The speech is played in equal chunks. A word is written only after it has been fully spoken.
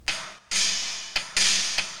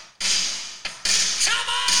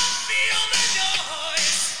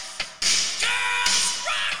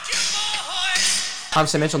I'm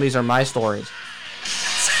Sam Mitchell. These are my stories.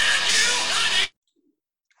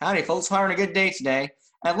 Howdy, folks. We're having a good day today.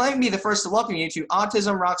 I'd like to be the first to welcome you to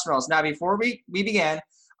Autism Rocks and Rolls. Now, before we begin,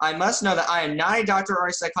 I must know that I am not a doctor or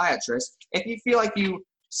a psychiatrist. If you feel like your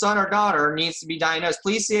son or daughter needs to be diagnosed,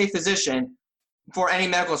 please see a physician for any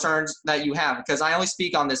medical concerns that you have, because I only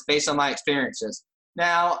speak on this based on my experiences.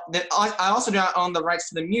 Now, I also do not own the rights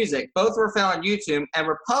to the music. Both were found on YouTube and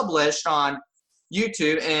were published on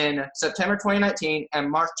YouTube in September 2019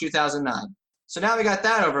 and March 2009. So now we got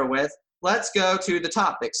that over with. Let's go to the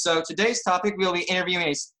topic. So today's topic, we'll be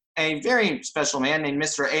interviewing a very special man named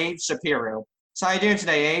Mr. Abe Shapiro. So how you doing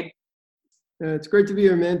today, Abe? It's great to be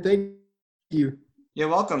here, man. Thank you. You're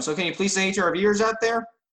welcome. So can you please say to our viewers out there?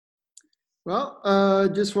 Well,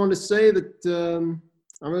 just wanted to say that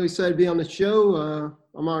I'm really excited to be on the show.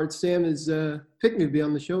 I'm honored Sam has picked me to be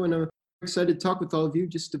on the show, and I'm excited to talk with all of you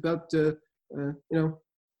just about,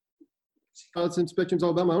 autism spectrum's all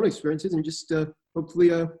about my own experiences, and just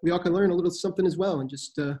hopefully we all can learn a little something as well, and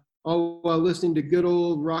just all while listening to good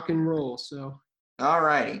old rock and roll. So. All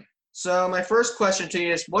righty. So my first question to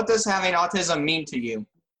you is, what does having autism mean to you?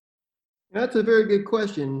 That's a very good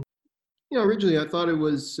question. Originally I thought it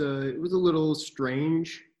was a little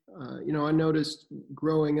strange. I noticed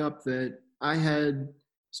growing up that I had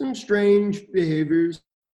some strange behaviors,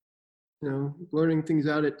 blurting things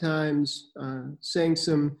out at times, saying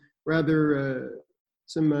some rather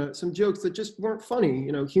some jokes that just weren't funny.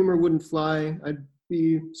 Humor wouldn't fly. I'd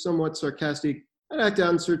be somewhat sarcastic. I'd act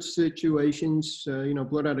out in certain situations,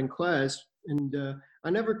 blurt out in class, and I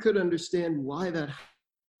never could understand why that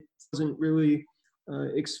wasn't really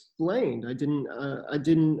explained. I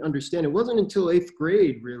didn't understand. It wasn't until 8th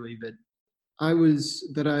grade really that I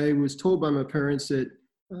was told by my parents that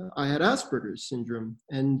I had Asperger's syndrome,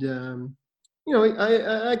 and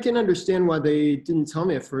I can understand why they didn't tell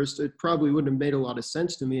me at first. It probably wouldn't have made a lot of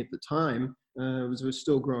sense to me at the time, as I was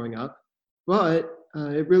still growing up, but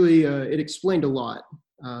it really it explained a lot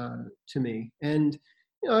to me, and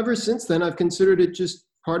ever since then I've considered it just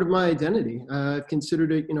part of my identity. I've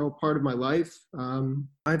considered it, part of my life.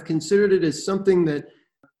 I've considered it as something that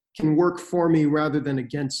can work for me rather than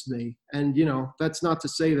against me. And, that's not to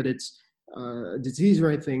say that it's a disease or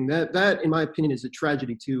anything. That, in my opinion, is a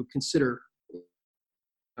tragedy to consider,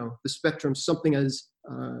 the spectrum something as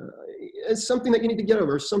something that you need to get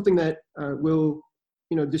over, something that will,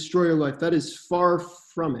 destroy your life. That is far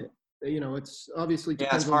from it. It's obviously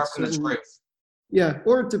depends it's far from the truth. Yeah,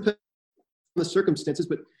 or it depends the circumstances,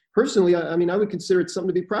 but personally, I would consider it something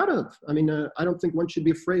to be proud of. I don't think one should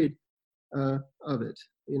be afraid of it.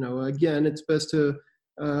 Again, it's best to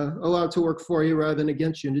allow it to work for you rather than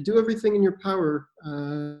against you, and to do everything in your power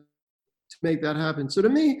to make that happen. So to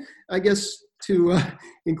me, I guess to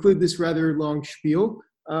include this rather long spiel,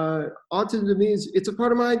 autism to me it's a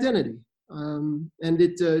part of my identity, and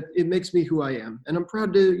it makes me who I am, and I'm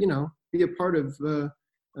proud to be a part of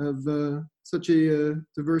such a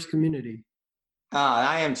diverse community.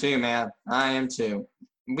 I am too, man. I am too.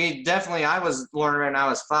 I was learning when I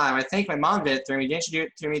was 5. I think my mom did it through me. Didn't she do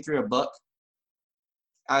it to me through a book?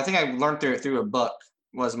 I think I learned through a book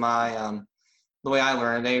was my, the way I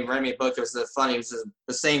learned. They read me a book. It was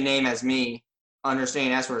the same name as me,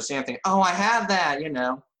 understanding that's what we're saying. Oh, I have that,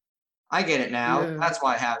 I get it now. Yeah. That's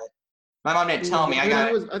why I have it. My mom didn't tell me. I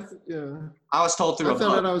got it. I was told through a book. I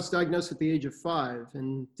found out I was diagnosed at the age of 5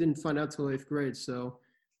 and didn't find out till 8th grade, so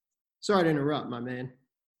sorry to interrupt, my man.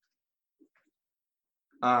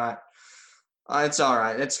 All right. It's all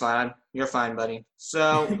right. It's fine. You're fine, buddy.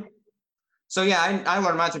 So yeah, I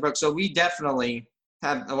learned mine through book. So we definitely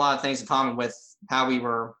have a lot of things in common with how we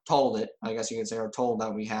were told it. I guess you could say, or told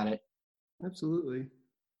that we had it. Absolutely.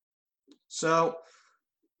 So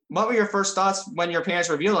what were your first thoughts when your parents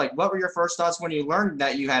revealed? What were your first thoughts when you learned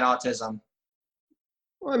that you had autism?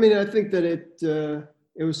 Well, I think that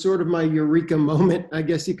it was sort of my eureka moment, I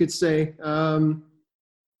guess you could say.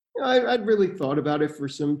 I'd really thought about it for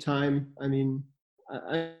some time. I knew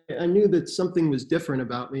that something was different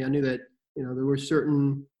about me. I knew that, there were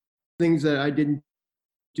certain things that I didn't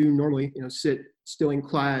do normally, sit still in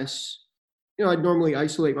class. I'd normally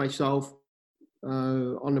isolate myself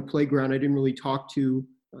on the playground. I didn't really talk to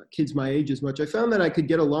kids my age as much. I found that I could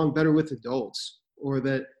get along better with adults, or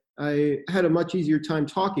that I had a much easier time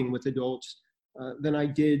talking with adults than I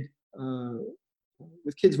did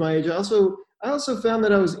with kids my age. I also found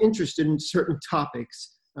that I was interested in certain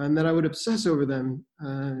topics and that I would obsess over them.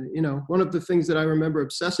 One of the things that I remember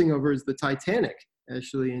obsessing over is the Titanic,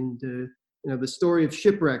 actually, and the story of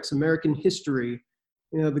shipwrecks, American history,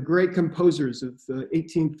 the great composers of the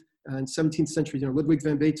 18th and 17th centuries, Ludwig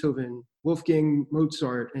van Beethoven, Wolfgang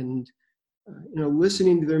Mozart, and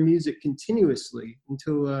listening to their music continuously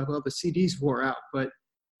until, well, the CDs wore out. But,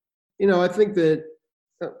 I think that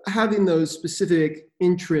having those specific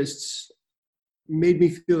interests made me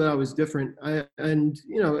feel that I was different.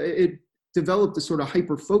 It developed a sort of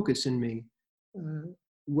hyper focus in me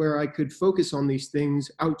where I could focus on these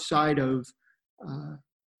things outside of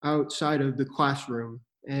the classroom.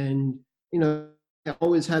 And, I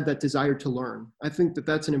always had that desire to learn. I think that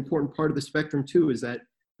that's an important part of the spectrum too, is that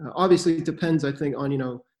obviously it depends, I think, on,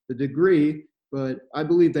 the degree, but I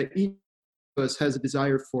believe that each of us has a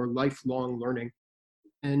desire for lifelong learning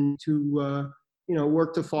and to,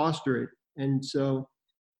 work to foster it. And so,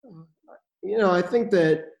 I think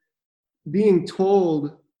that being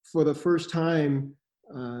told for the first time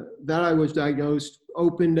that I was diagnosed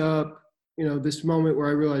opened up, this moment where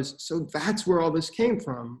I realized, so that's where all this came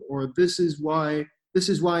from, or this is why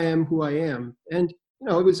I am who I am. And,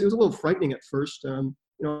 it was a little frightening at first. I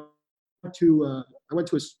went to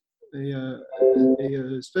a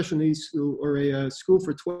special needs school, or a school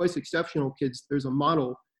for twice exceptional kids. There's a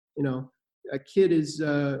model, a kid is,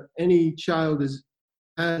 any child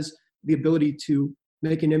has the ability to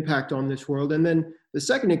make an impact on this world. And then the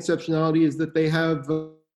second exceptionality is that they have a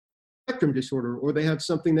spectrum disorder, or they have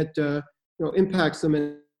something that, impacts them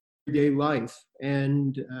in everyday life.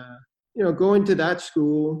 And, going to that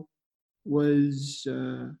school was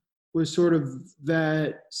sort of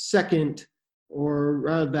that second, or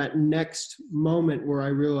rather that next moment where I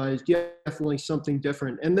realized, yeah, definitely something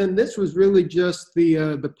different. And then this was really just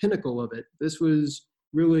the pinnacle of it. This was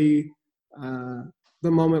really the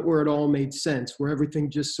moment where it all made sense, where everything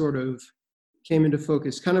just sort of came into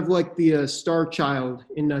focus, kind of like the Star Child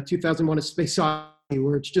in 2001: A Space Odyssey,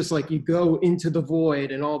 where it's just like you go into the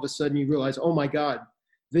void and all of a sudden you realize, oh my God,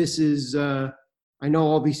 this is, I know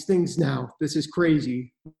all these things now. This is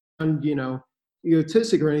crazy. And,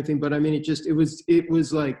 egotistic or anything, but I mean, it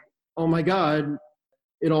was like, oh my God,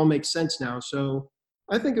 it all makes sense now. So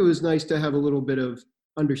I think it was nice to have a little bit of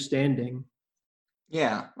understanding.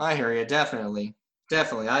 Yeah, I hear you. Definitely.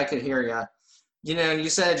 Definitely. I could hear you. You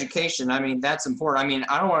said education. I mean, that's important. I mean,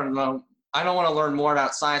 I don't want to learn more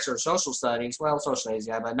about science or social studies. Well, social studies,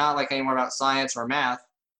 yeah, but not like any more about science or math.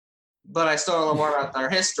 But I still want to learn more about their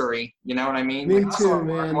history. You know what I mean? Me like, too,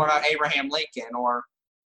 man. More about Abraham Lincoln or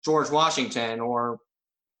George Washington, or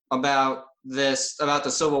about the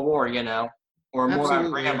Civil War, or more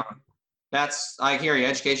about grammar. I hear you.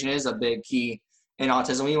 Education is a big key in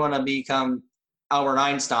autism. We want to become Albert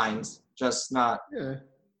Einsteins, just not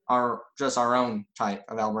our own type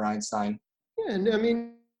of Albert Einstein. Yeah, and I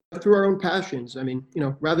mean, through our own passions. I mean,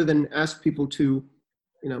 rather than ask people to,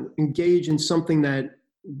 engage in something that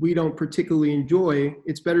we don't particularly enjoy,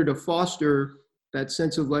 it's better to foster that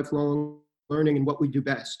sense of lifelong learning and what we do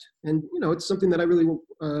best. And, it's something that I really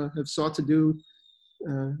have sought to do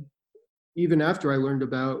even after I learned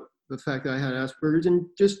about the fact that I had Asperger's, and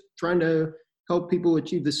just trying to help people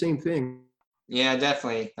achieve the same thing. Yeah,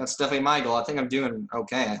 definitely. That's definitely my goal. I think I'm doing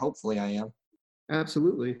okay. Hopefully I am.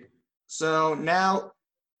 Absolutely. So now,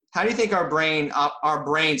 how do you think our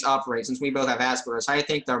brains operate, since we both have Asperger's? How do you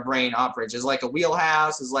think their brain operates? Is it like a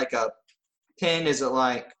wheelhouse? Is it like a pin? Is it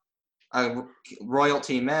like a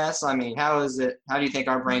royalty mess? I mean, how do you think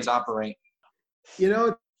our brains operate?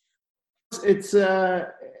 It's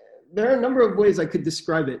there are a number of ways I could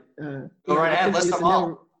describe it. Go right ahead, list them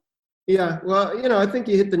all. Yeah, well, I think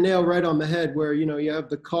you hit the nail right on the head, where, you have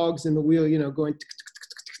the cogs in the wheel, going,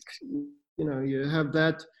 you have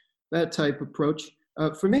that type approach.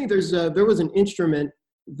 For me, there was an instrument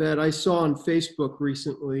that I saw on Facebook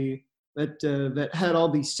recently that had all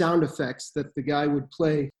these sound effects that the guy would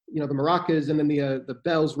play, the maracas and then the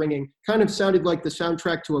bells ringing, kind of sounded like the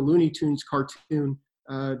soundtrack to a Looney Tunes cartoon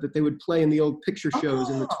that they would play in the old picture shows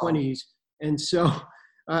in the 1920s. And so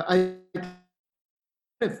I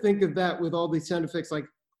think of that with all these sound effects, like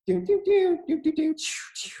that's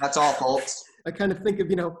all, folks. I kind of think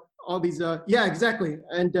of all these yeah, exactly,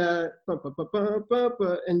 and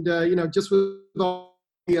just with all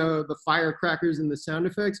the firecrackers and the sound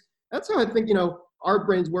effects. That's how I think our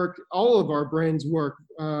brains work. All of our brains work.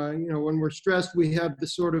 When we're stressed, we have that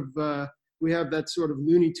sort of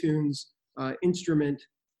Looney Tunes instrument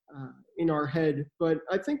in our head. But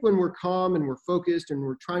I think when we're calm and we're focused and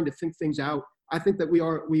we're trying to think things out, I think that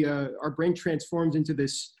our brain transforms into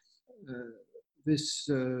this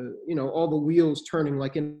all the wheels turning,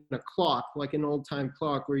 like in a clock, like an old time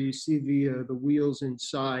clock, where you see the wheels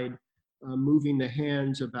inside moving the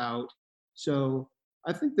hands about. So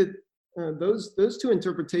I think that those two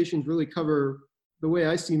interpretations really cover the way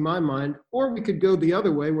I see my mind. Or we could go the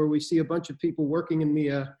other way, where we see a bunch of people working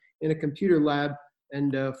in a computer lab,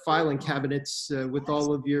 and filing cabinets with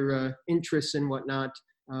all of your interests and whatnot.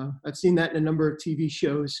 I've seen that in a number of TV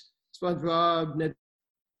shows. SpongeBob, Ned.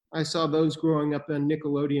 I saw those growing up on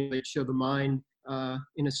Nickelodeon. They'd show the mind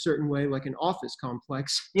in a certain way, like an office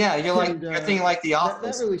complex. Yeah, And you're thinking like the that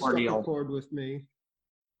Office really struck a ordeal. chord with me.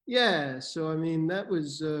 Yeah, so I mean, that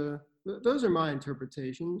was those are my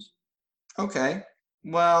interpretations. Okay.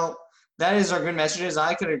 Well, that is our good messages.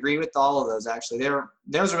 I could agree with all of those actually. There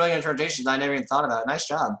was really good interpretations I never even thought about. Nice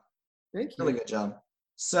job. Thank Really you. good job.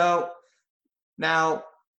 So now,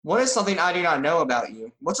 what is something I do not know about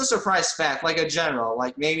you? What's a surprise fact, like a general,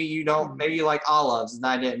 like maybe you don't, maybe you like olives and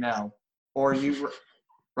I didn't know, or you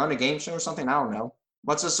run a game show or something? I don't know.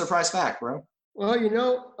 What's a surprise fact, bro?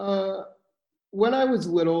 Well, when I was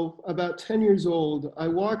little, about 10 years old, I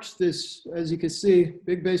watched this, as you can see,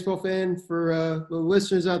 big baseball fan. For the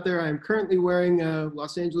listeners out there, I am currently wearing a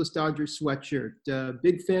Los Angeles Dodgers sweatshirt.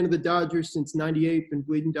 Big fan of the Dodgers since '98, been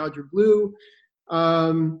bleeding Dodger blue.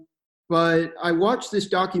 But I watched this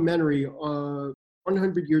documentary,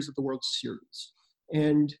 100 Years of the World Series.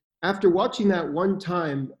 And after watching that one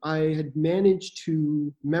time, I had managed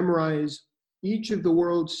to memorize each of the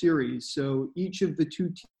World Series. So each of the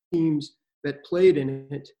two teams that played in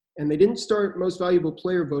it, and they didn't start most valuable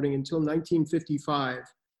player voting until 1955.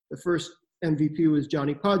 The first MVP was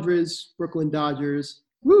Johnny Padres, Brooklyn Dodgers,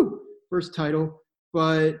 first title.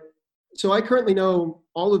 But so I currently know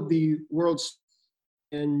all of the World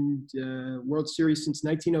Series since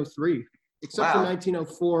 1903, except for Wow.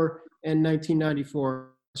 1904 and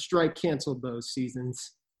 1994. Strike canceled those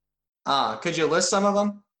seasons. Could you list some of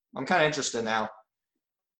them? I'm kind of interested now.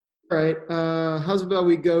 All right. How's about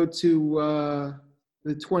we go to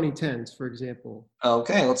the 2010s, for example?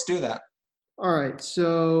 Okay, let's do that. All right.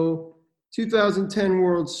 So 2010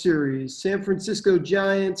 World Series, San Francisco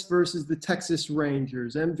Giants versus the Texas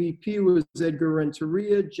Rangers. MVP was Edgar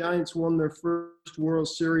Renteria. Giants won their first World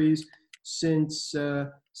Series since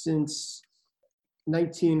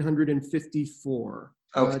 1954.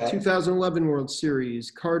 Okay. 2011 World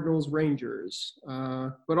Series, Cardinals Rangers.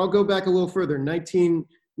 But I'll go back a little further.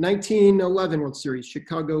 1911 World Series,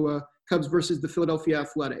 Chicago Cubs versus the Philadelphia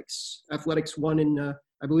Athletics. Athletics won in, I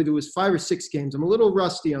believe it was 5 or 6 games. I'm a little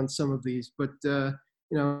rusty on some of these, but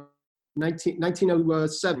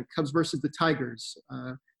 1907 Cubs versus the Tigers.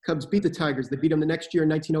 Cubs beat the Tigers. They beat them the next year in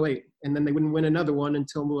 1908, and then they wouldn't win another one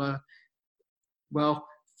until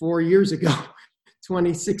 4 years ago.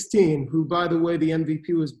 2016, who, by the way, the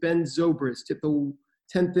MVP was Ben Zobrist, hit the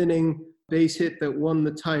 10th inning base hit that won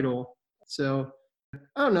the title. So,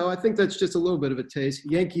 I don't know. I think that's just a little bit of a taste.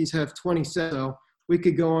 Yankees have 27, so we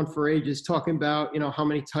could go on for ages talking about, how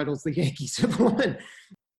many titles the Yankees have won.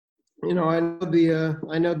 I know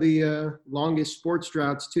the longest sports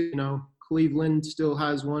droughts too. Cleveland still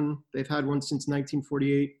has one. They've had one since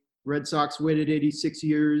 1948. Red Sox waited 86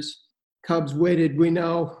 years. Cubs waited,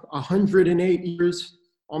 108 years,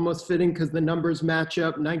 almost fitting because the numbers match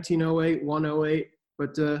up, 1908, 108.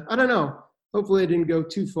 But I don't know. Hopefully I didn't go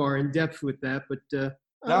too far in depth with that. But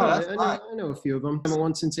I know a few of them. I haven't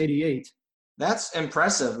won since 88. That's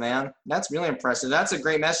impressive, man. That's really impressive. That's a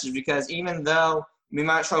great message because even though we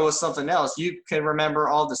might struggle with something else, you can remember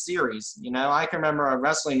all the series. I can remember a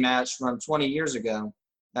wrestling match from 20 years ago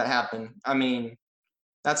that happened. I mean,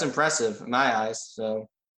 that's impressive in my eyes. So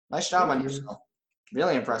nice job on yourself.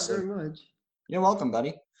 Really impressive. Thank you very much. You're welcome,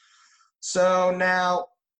 buddy. So now,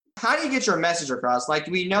 how do you get your message across? Like,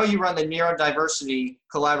 we know you run the Neurodiversity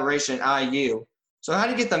Collaboration IU. So how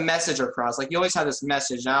do you get the message across? Like, you always have this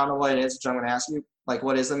message. I don't know what it is, which I'm going to ask you. Like,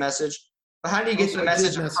 what is the message? But how do you get the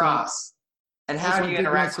message across? And how do you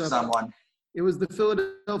interact with someone? It was the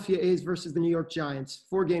Philadelphia A's versus the New York Giants.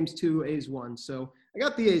 4 games, 2 A's won. So I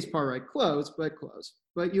got the A's part right. Close, but close.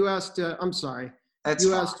 But you asked, I'm sorry.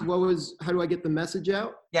 You asked how do I get the message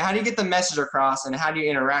out? Yeah, how do you get the message across and how do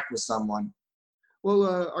you interact with someone? Well,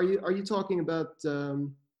 are you talking about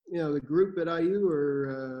the group at IU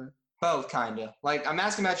or both, kind of. Like, I'm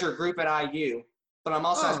asking about your group at IU, but I'm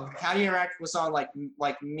also asking, how do you interact with someone like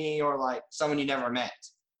me or like someone you never met?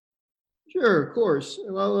 Sure, of course.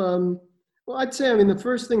 Well, I'd say the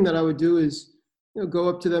first thing that I would do is go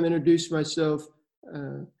up to them, introduce myself.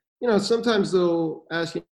 Sometimes they'll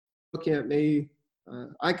ask you, looking at me.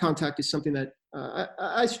 Eye contact is something that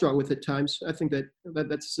I struggle with at times. I think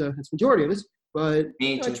that's majority of us. But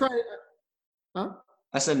me too. I try. Huh?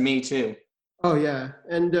 I said me too. Oh yeah,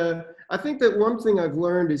 and I think that one thing I've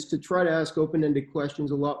learned is to try to ask open-ended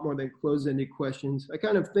questions a lot more than closed-ended questions. I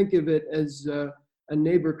kind of think of it as a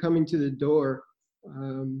neighbor coming to the door.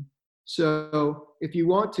 So if you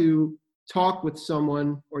want to talk with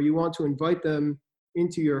someone or you want to invite them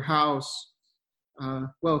into your house,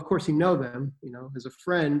 well, of course you know them, as a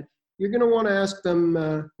friend, you're going to want to ask them,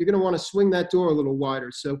 you're going to want to swing that door a little wider.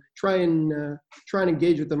 So try and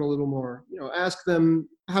engage with them a little more. Ask them,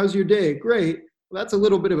 how's your day? Great. Well, that's a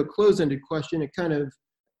little bit of a closed-ended question. It kind of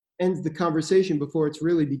ends the conversation before it's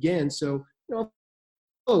really began. So,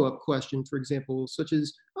 follow-up question, for example, such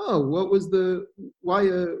as, oh, why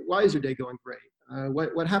is your day going great?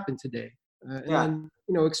 What happened today? And then,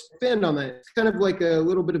 expand on that. It's kind of like a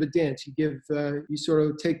little bit of a dance. You sort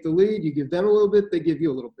of take the lead, you give them a little bit, they give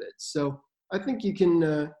you a little bit. So I think you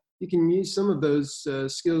can use some of those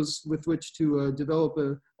skills with which to develop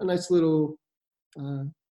a nice little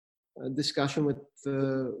discussion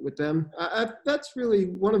with them. That's really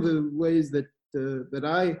one of the ways that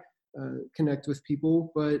I connect with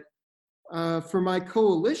people. But for my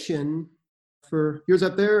coalition, for yours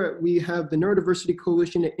out there, we have the Neurodiversity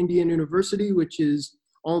Coalition at Indiana University, which is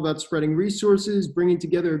all about spreading resources, bringing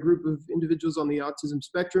together a group of individuals on the autism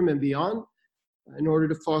spectrum and beyond in order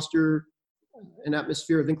to foster an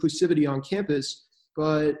atmosphere of inclusivity on campus.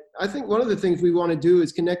 But I think one of the things we want to do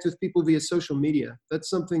is connect with people via social media.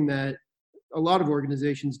 That's something that a lot of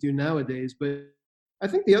organizations do nowadays. But I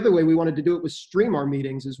think the other way we wanted to do it was stream our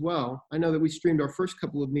meetings as well. I know that we streamed our first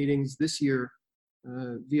couple of meetings this year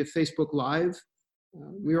via Facebook Live.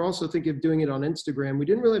 We were also thinking of doing it on Instagram. We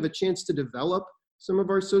didn't really have a chance to develop some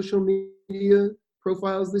of our social media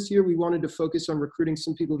profiles this year. We wanted to focus on recruiting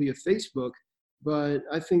some people via Facebook. But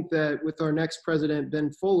I think that with our next president,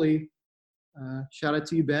 Ben Foley, shout out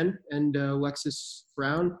to you, Ben, and Alexis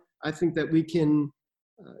Brown, I think that we can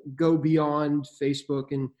go beyond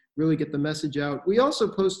Facebook and really get the message out. We also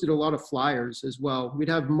posted a lot of flyers as well. We'd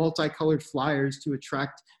have multicolored flyers to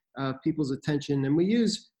attract people's attention, and we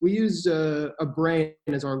use a brain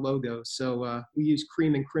as our logo. So we use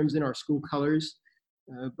cream and crimson, our school colors,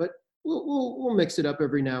 but we'll mix it up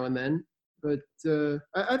every now and then. But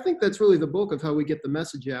I think that's really the bulk of how we get the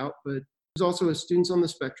message out. But there's also a Students on the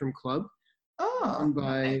Spectrum Club, run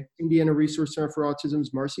by Indiana Resource Center for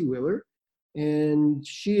Autism's Marcy Wheeler, and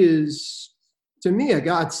she is, to me, a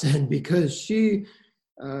godsend because she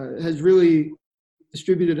has really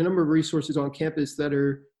distributed a number of resources on campus that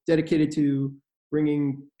are dedicated to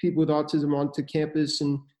bringing people with autism onto campus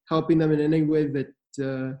and helping them in any way that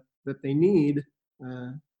they need.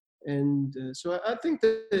 So I think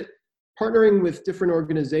that partnering with different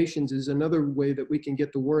organizations is another way that we can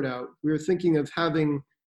get the word out. We were thinking of having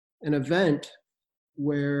an event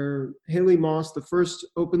where Haley Moss, the first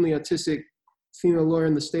openly autistic female lawyer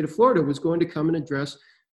in the state of Florida, was going to come and address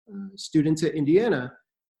students at Indiana.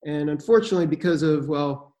 And unfortunately, because of,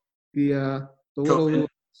 the little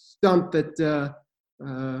stunt that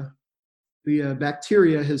the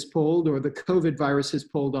bacteria has pulled, or the COVID virus has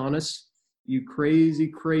pulled on us, you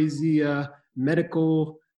crazy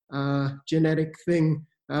medical genetic thing,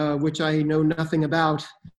 which I know nothing about.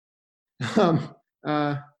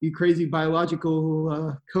 You crazy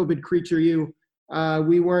biological COVID creature, you.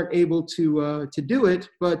 We weren't able to do it,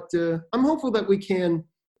 but I'm hopeful that we can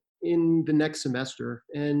in the next semester.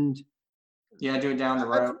 And do it down the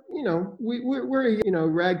road. We're a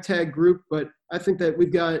ragtag group, but I think that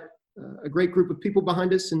we've got a great group of people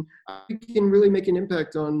behind us, and we can really make an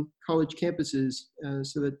impact on college campuses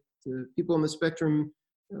so that people on the spectrum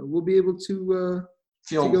will be able to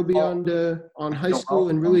go beyond on high school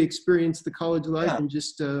and really experience the college life and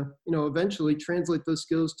just eventually translate those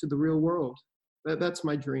skills to the real world. That's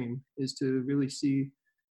my dream, is to really see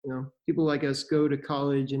people like us go to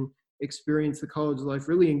college and experience the college life,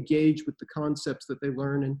 really engage with the concepts that they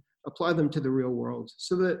learn and apply them to the real world,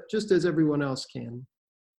 so that just as everyone else can.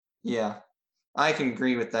 Yeah, I can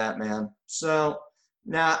agree with that, man. So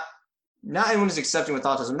now, not everyone is accepting with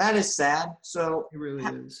autism. That is sad. So it really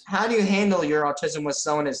is. How do you handle your autism when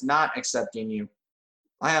someone is not accepting you?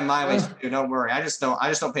 I have my ways too. Don't worry. I just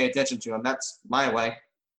don't pay attention to them. That's my way.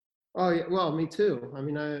 Oh yeah, well, me too. I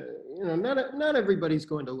mean, not everybody's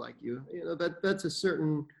going to like you. That's a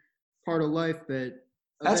certain part of life that.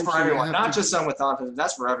 That's for everyone, not just someone with autism.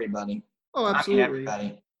 That's for everybody. Oh, absolutely.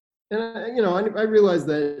 Everybody. And I realize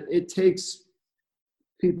that it takes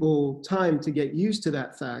people time to get used to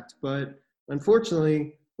that fact, but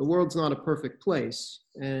unfortunately, the world's not a perfect place,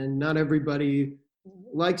 and not everybody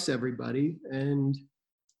likes everybody. And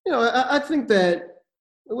I think that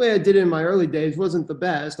the way I did it in my early days wasn't the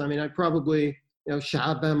best. I mean, I'd probably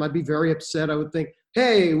shout them. I'd be very upset. I would think,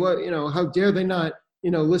 hey, what, how dare they not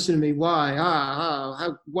listen to me? Why?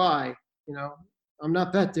 Why? I'm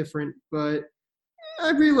not that different. But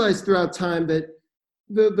I realized throughout time that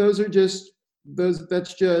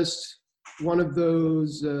that's just one of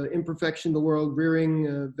those imperfections of the world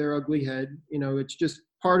rearing their ugly head. It's just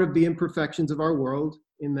part of the imperfections of our world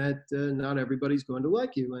in that not everybody's going to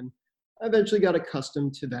like you. And I eventually got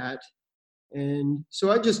accustomed to that. And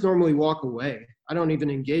so I just normally walk away. I don't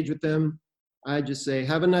even engage with them. I just say,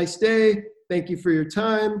 have a nice day. Thank you for your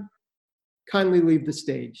time. Kindly leave the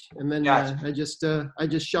stage. And then Gotcha. I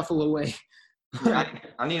just shuffle away. Yeah,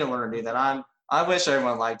 I need to learn to do that. I wish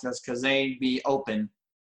everyone liked us because they'd be open,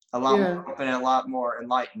 a lot Yeah. more open and a lot more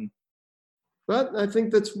enlightened. But I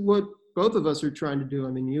think that's what both of us are trying to do.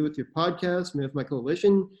 I mean, you with your podcast, me with my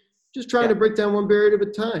coalition, just trying to break down one barrier at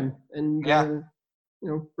a time and,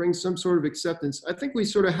 bring some sort of acceptance. I think we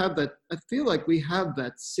sort of have that. I feel like we have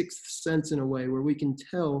that sixth sense in a way where we can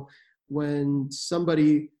tell when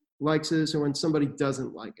somebody likes us or when somebody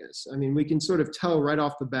doesn't like us. I mean, we can sort of tell right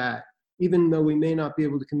off the bat, even though we may not be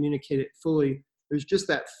able to communicate it fully. There's just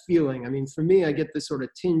that feeling. I mean, for me, I get this sort of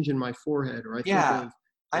tinge in my forehead, or I think of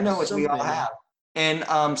I know what we all something. have.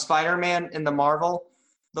 And Spider-Man in the Marvel,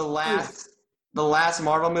 the last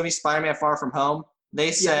Marvel movie, Spider-Man Far From Home,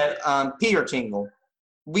 they said Peter Tingle.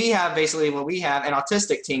 We have basically what we have, an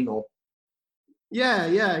autistic tingle. Yeah,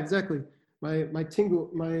 exactly. My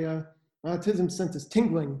tingle, my autism sense is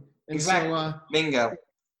tingling. And exactly. So, bingo.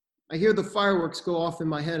 I hear the fireworks go off in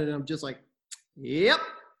my head, and I'm just like, yep,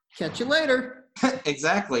 catch you later.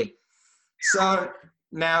 Exactly. So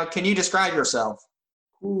now, can you describe yourself?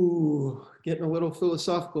 Ooh, getting a little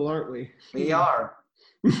philosophical, aren't we? We are.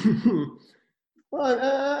 Well,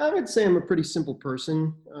 I would say I'm a pretty simple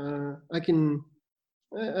person. I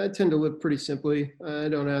tend to live pretty simply. I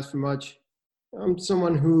don't ask for much. I'm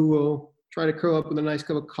someone who will try to curl up with a nice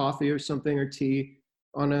cup of coffee or something or tea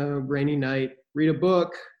on a rainy night, read a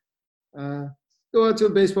book, go out to a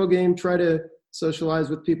baseball game, try to socialize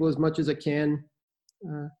with people as much as I can.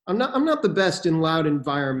 I'm not the best in loud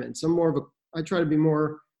environments. I try to be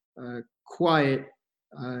more quiet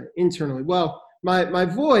internally. Well, my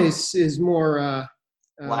voice is more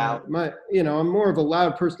loud. I'm more of a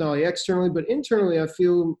loud personality externally, but internally I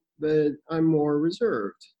feel that I'm more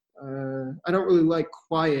reserved. I don't really like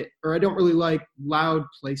quiet, or I don't really like loud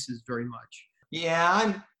places very much.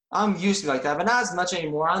 Yeah, I'm used to like that, but not as much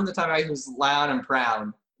anymore. I'm the type of guy who's loud and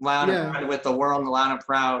proud. Loud and proud with the world and loud and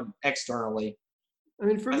proud externally. I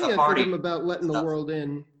mean, for me, I think I'm about letting the world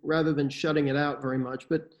in rather than shutting it out very much.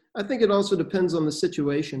 But I think it also depends on the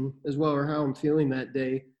situation as well, or how I'm feeling that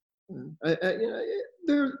day.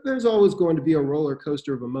 There's always going to be a roller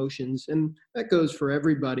coaster of emotions, and that goes for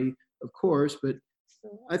everybody, of course. But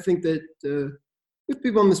I think that with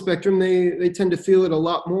people on the spectrum, they tend to feel it a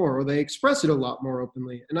lot more, or they express it a lot more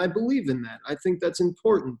openly. And I believe in that. I think that's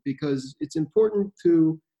important because it's important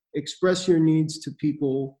to express your needs to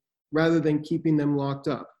people rather than keeping them locked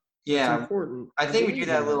up. Yeah, it's important. I think we do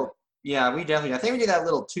that a little. Yeah, we definitely. I think we do that a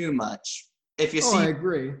little too much. If you see, I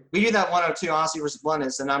agree. We do that 102 Honesty versus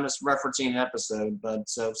Bluntness, and I'm just referencing an episode. But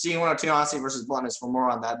so see 102 Honesty versus Bluntness for more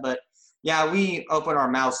on that. But yeah, we open our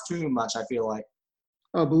mouths too much, I feel like.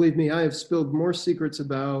 Oh, believe me, I have spilled more secrets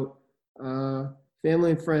about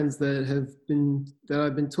family and friends that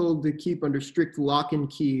I've been told to keep under strict lock and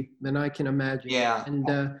key than I can imagine. Yeah.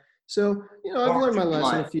 And so, I've learned my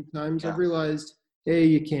lesson a few times. Yeah. I've realized, hey,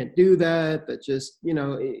 you can't do that. That just,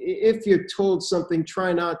 if you're told something,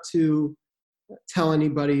 try not to tell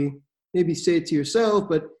anybody. Maybe say it to yourself,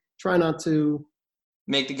 but try not to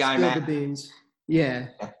make the guy spill mad. The beans. Yeah.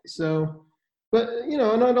 So, but,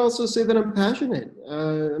 and I'd also say that I'm passionate.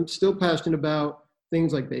 I'm still passionate about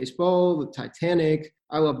things like baseball, the Titanic.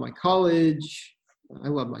 I love my college. I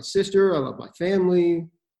love my sister. I love my family.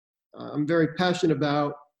 I'm very passionate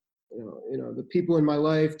about, the people in my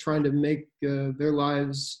life, trying to make their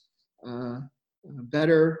lives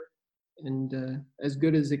better and as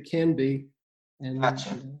good as it can be. And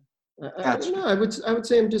gotcha. I don't know. I would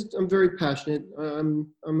say I'm very passionate.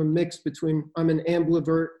 I'm a mix between. I'm an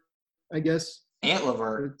ambivert, I guess.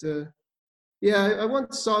 Ambivert. But, yeah, I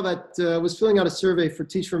once saw that. I was filling out a survey for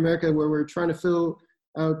Teach for America, where we're trying to fill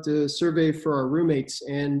out a survey for our roommates,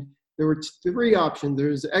 and there were three options.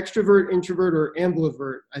 There's extrovert, introvert, or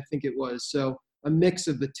ambivert, I think it was. So a mix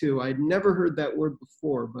of the two. I'd never heard that word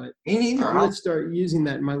before, but me neither. I'm gonna start using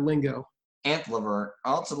that in my lingo. Ambivert.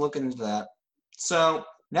 I'll have to look into that. So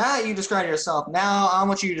now that you described yourself, now I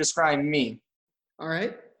want you to describe me. All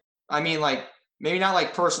right. I mean, like, maybe not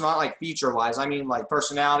like not like feature-wise. I mean, like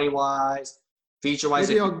personality-wise, feature-wise.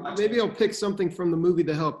 Maybe I'll pick something from the movie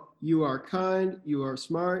to help. You are kind. You are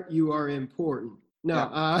smart. You are important. No,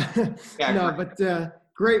 but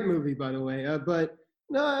great movie, by the way. But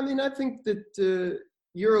no, I mean, I think that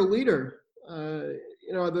you're a leader.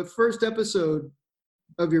 The first episode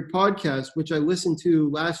of your podcast, which I listened to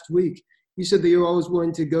last week, you said that you're always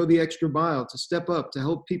willing to go the extra mile, to step up, to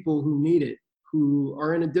help people who need it, who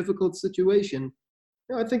are in a difficult situation.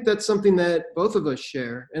 I think that's something that both of us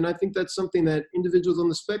share. And I think that's something that individuals on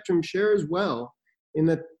the spectrum share as well, in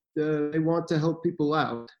that they want to help people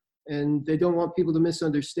out and they don't want people to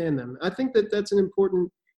misunderstand them. I think that that's an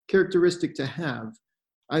important characteristic to have.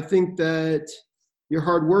 I think that you're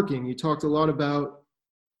hardworking. You talked a lot about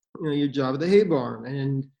your job at the Hay Barn,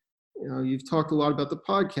 and you've talked a lot about the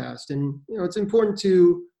podcast. And it's important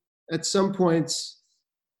to, at some points,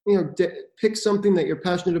 pick something that you're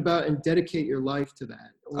passionate about and dedicate your life to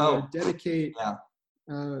that, or dedicate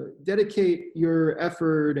your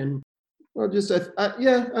effort and, I would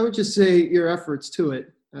just say your efforts to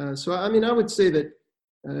it. So I would say that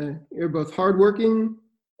you're both hardworking,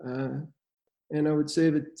 and I would say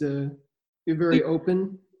that you're very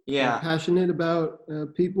open, passionate about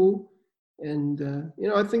people, and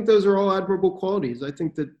I think those are all admirable qualities. I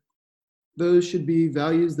think that those should be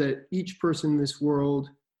values that each person in this world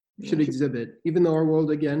should exhibit. Even though our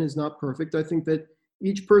world, again, is not perfect, I think that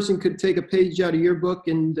each person could take a page out of your book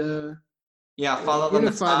and follow the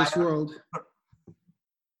Messiah. This world.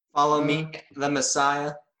 Follow me, the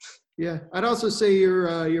Messiah. Yeah, I'd also say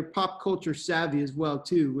you're pop culture savvy as well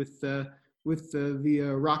too, with the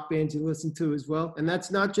rock bands you listen to as well. And that's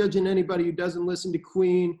not judging anybody who doesn't listen to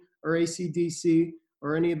Queen or AC/DC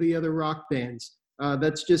or any of the other rock bands.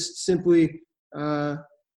 That's just simply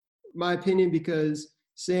my opinion, because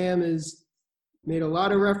Sam has made a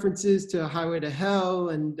lot of references to Highway to Hell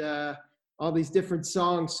and all these different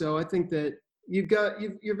songs. So I think that you're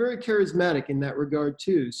very charismatic in that regard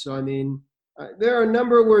too. So there are a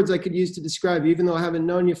number of words I could use to describe you, even though I haven't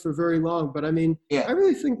known you for very long. But I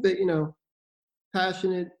really think that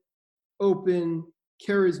passionate, open,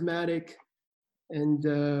 charismatic, and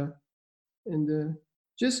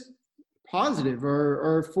just positive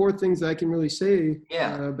are four things I can really say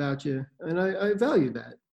about you, and I value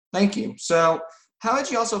that. Thank you. So how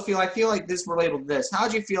did you also feel? I feel like this related to this. How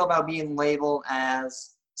did you feel about being labeled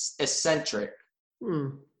as eccentric?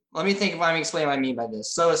 Let me think if I can explain what I mean by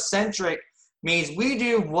this. So eccentric means we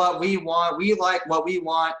do what we want, we like what we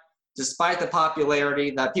want, despite the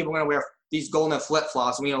popularity that people are going to wear these golden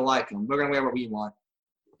flip-flops and we don't like them. We're going to wear what we want.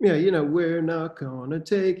 Yeah, we're not going to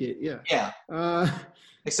take it. Yeah. Yeah.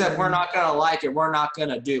 Except we're not going to like it. We're not going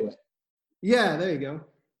to do it. Yeah, there you go.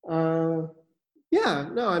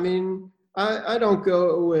 I don't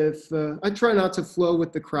go with, I try not to flow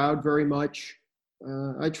with the crowd very much.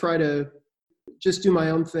 I try to just do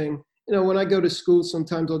my own thing. When I go to school,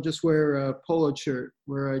 sometimes I'll just wear a polo shirt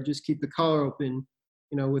where I just keep the collar open,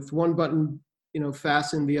 with one button,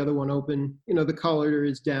 fastened, the other one open, the collar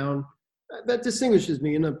is down. That distinguishes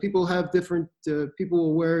me. People have different, people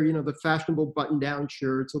will wear, the fashionable button-down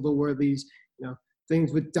shirts, or they'll wear these,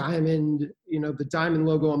 things with diamond, the diamond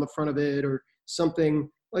logo on the front of it, or something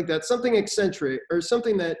like that, something eccentric, or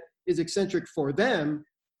something that is eccentric for them,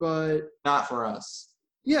 but not for us.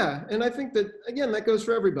 Yeah, and I think that, again, that goes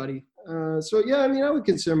for everybody. I would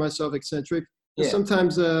consider myself eccentric. Yeah.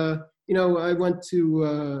 Sometimes, I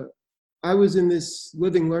was in this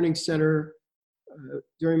Living Learning Center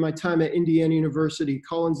during my time at Indiana University,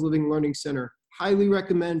 Collins Living Learning Center. Highly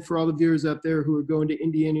recommend for all the viewers out there who are going to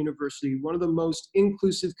Indiana University. One of the most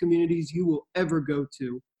inclusive communities you will ever go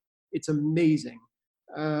to. It's amazing.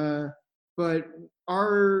 But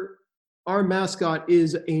our mascot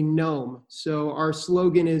is a gnome. So our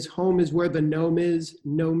slogan is "Home is where the gnome is,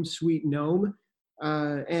 gnome sweet gnome."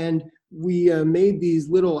 And we made these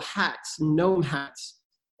little hats, gnome hats.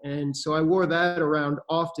 And so I wore that around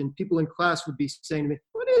often. People in class would be saying to me,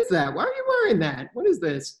 "What is that? Why are you wearing that? What is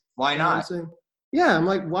this?" Why not? I'm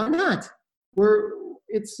like, why not?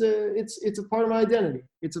 It's a part of my identity.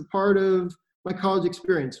 It's a part of my college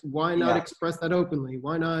experience. Why not express that openly?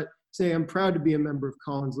 Why not say I'm proud to be a member of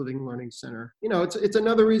Collins Living Learning Center? It's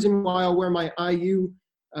another reason why I'll wear my IU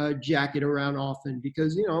jacket around often,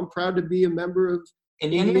 because I'm proud to be a member of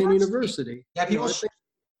Indiana University. Yeah, people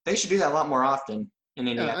they should do that a lot more often in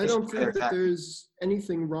Indiana. I don't think that there's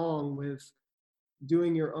anything wrong with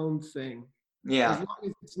doing your own thing. Yeah. As long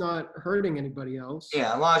as it's not hurting anybody else.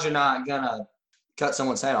 Yeah, as long as you're not gonna cut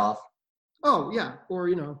someone's head off. Oh yeah, or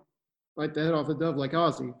bite the head off a dove like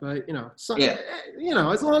Ozzy. But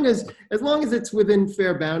as long as it's within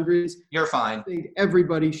fair boundaries, you're fine. I think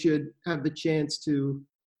everybody should have the chance to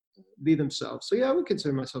be themselves. So I would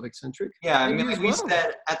consider myself eccentric. Yeah, like we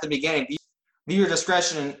said at the beginning, viewer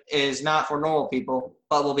discretion is not for normal people,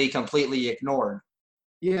 but will be completely ignored.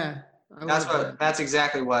 Yeah. That's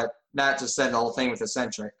exactly what Matt just said, the whole thing with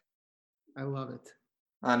eccentric. I love it.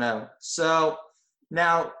 I know. So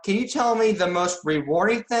now, can you tell me the most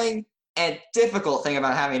rewarding thing and difficult thing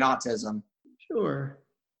about having autism? Sure.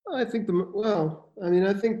 I think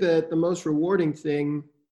I think that the most rewarding thing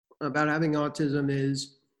about having autism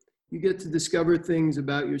is you get to discover things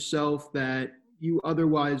about yourself that you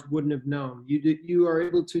otherwise wouldn't have known. You are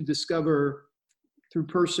able to discover through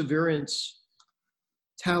perseverance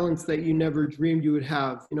talents that you never dreamed you would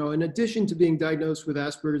have. In addition to being diagnosed with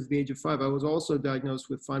Asperger's at the age of 5, I was also diagnosed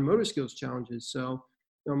with fine motor skills challenges. So,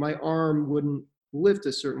 my arm wouldn't lift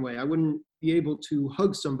a certain way. I wouldn't be able to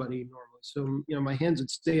hug somebody normally. So, my hands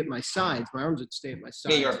would stay at my sides. My arms would stay at my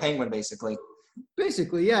sides. Yeah, you're a penguin, basically.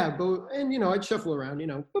 Basically, yeah. But, and, I'd shuffle around,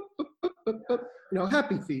 boop, boop, boop, boop, boop,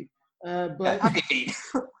 happy feet. But Happy feet.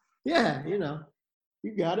 yeah, you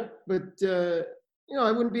got it. But, I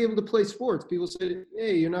wouldn't be able to play sports. People say,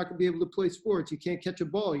 hey, you're not going to be able to play sports. You can't catch a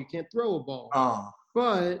ball. You can't throw a ball. Oh.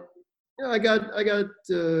 But, I got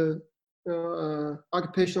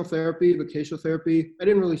occupational therapy, vocational therapy. I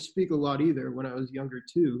didn't really speak a lot either when I was younger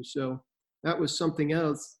too. So that was something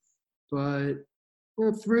else. But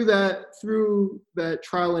through that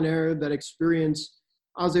trial and error, that experience,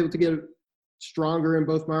 I was able to get stronger in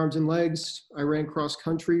both my arms and legs. I ran cross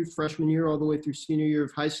country freshman year all the way through senior year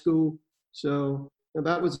of high school. So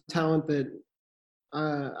that was a talent that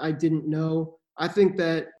I didn't know. I think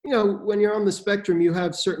that, when you're on the spectrum, you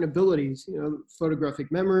have certain abilities,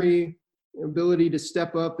 photographic memory, ability to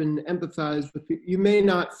step up and empathize with people. You may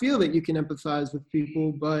not feel that you can empathize with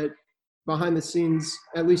people, but behind the scenes,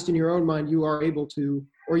 at least in your own mind, you are able to,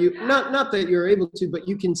 or you, not that you're able to, but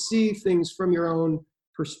you can see things from your own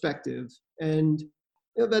perspective. And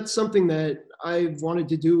that's something that I've wanted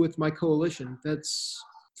to do with my coalition.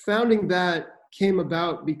 Founding that came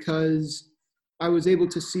about because I was able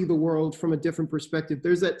to see the world from a different perspective.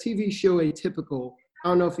 There's that TV show Atypical. I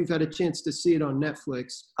don't know if you've had a chance to see it on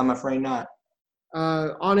Netflix. I'm afraid not.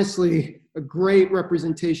 Honestly, a great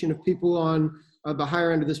representation of people on the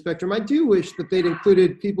higher end of the spectrum. I do wish that they'd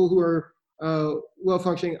included people who are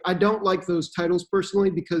well-functioning. I don't like those titles personally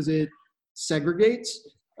because it segregates,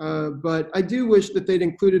 but I do wish that they'd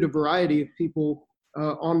included a variety of people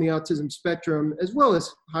on the autism spectrum as well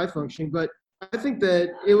as high-functioning. But I think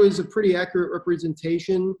that it was a pretty accurate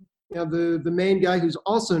representation. The main guy, who's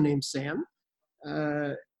also named Sam,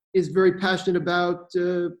 is very passionate about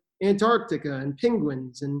Antarctica and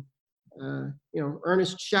penguins and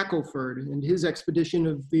Ernest Shackelford and his expedition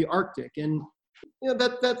of the Arctic. And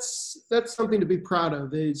that's something to be proud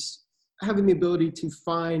of, is having the ability to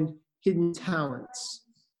find hidden talents.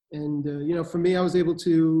 And for me, I was able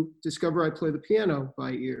to discover I play the piano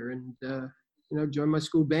by ear and join my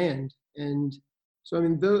school band. And so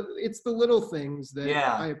it's the little things that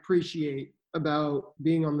I appreciate about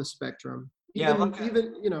being on the spectrum.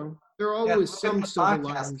 Even there are always some silver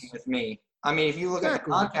linings with me. I mean, if you look at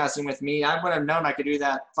the podcasting with me, I would have known I could do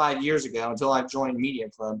that 5 years ago until I joined Media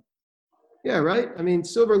Club. Yeah, right. I mean,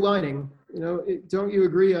 silver lining. Don't you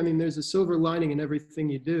agree? I mean, there's a silver lining in everything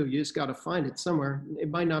you do. You just got to find it somewhere. It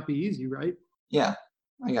might not be easy, right? Yeah,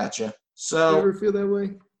 I gotcha. So you ever feel that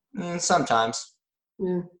way? Sometimes.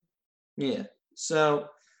 Yeah. Yeah. So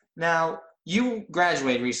now you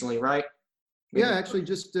graduated recently, right? Yeah, actually,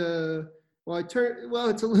 just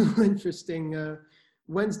it's a little interesting.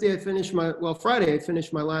 Friday I finished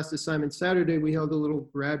my last assignment. Saturday we held a little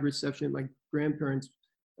grad reception at my grandparents'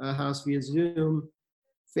 house via Zoom.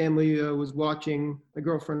 Family was watching. My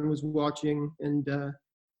girlfriend was watching, and that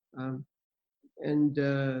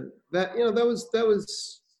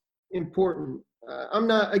was important. I'm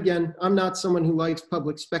not someone who likes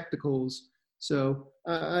public spectacles, so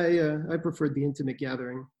I preferred the intimate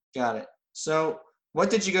gathering. Got it. So what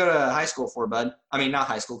did you go to high school for, bud? I mean, not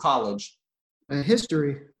high school, college.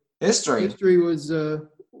 History. History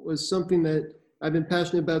was something that I've been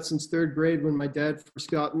passionate about since third grade, when my dad first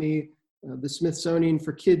got me the Smithsonian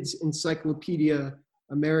for Kids Encyclopedia,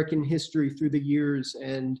 American History through the years.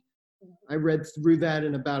 And I read through that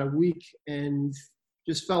in about a week and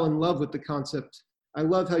just fell in love with the concept. I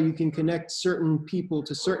love how you can connect certain people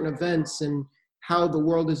to certain events and how the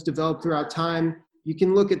world has developed throughout time. You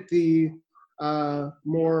can look at the I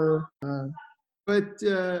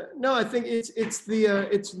think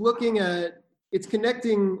it's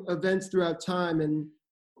connecting events throughout time, and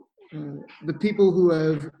the people who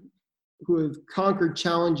have conquered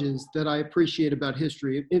challenges that I appreciate about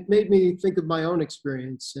history. It made me think of my own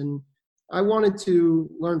experience, and I wanted to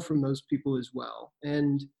learn from those people as well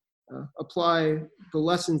and apply the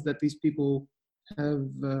lessons that these people have.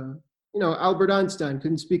 Albert Einstein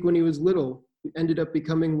couldn't speak when he was little. He ended up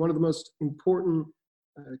becoming one of the most important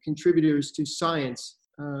contributors to science.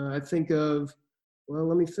 I think of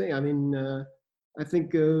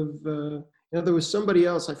There was somebody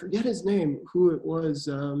else, I forget his name, who it was.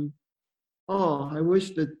 I wish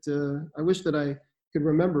that I could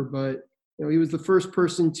remember, but he was the first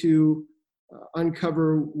person to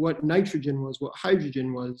uncover what nitrogen was, what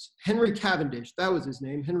hydrogen was. Henry Cavendish, that was his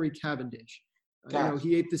name, Henry Cavendish.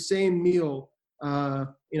 He ate the same meal, a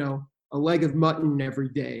leg of mutton every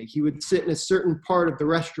day. He would sit in a certain part of the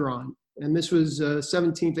restaurant, and this was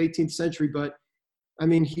 17th, 18th century, but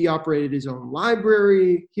he operated his own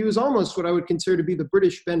library. He was almost what I would consider to be the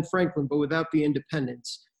British Ben Franklin, but without the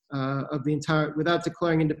independence without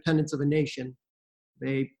declaring independence of a nation.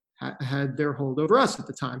 They had their hold over us at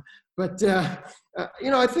the time. But,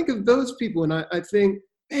 I think of those people, and I think,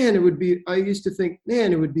 I used to think,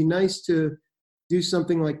 it would be nice to do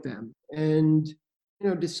something like them and,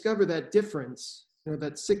 discover that difference,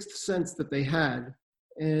 that sixth sense that they had.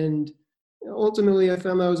 And ultimately, I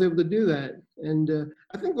found I was able to do that. And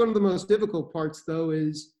I think one of the most difficult parts, though,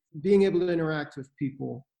 is being able to interact with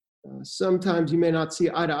people. Sometimes you may not see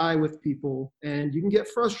eye to eye with people, and you can get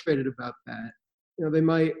frustrated about that. They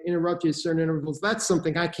might interrupt you at certain intervals. That's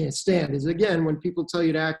something I can't stand, is, again, when people tell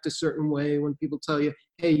you to act a certain way, when people tell you,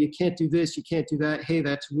 hey, you can't do this, you can't do that. Hey,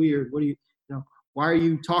 that's weird. Why are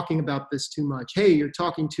you talking about this too much? Hey, you're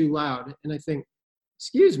talking too loud. And I think,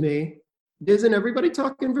 excuse me, isn't everybody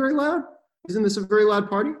talking very loud? Isn't this a very loud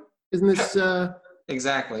party? Isn't this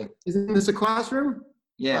exactly? Isn't this a classroom?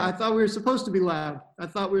 Yeah. I thought we were supposed to be loud. I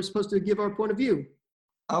thought we were supposed to give our point of view.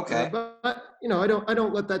 Okay. But I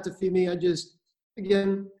don't let that defeat me. I just,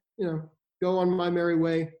 again, go on my merry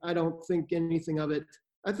way. I don't think anything of it.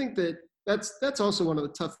 I think that's also one of the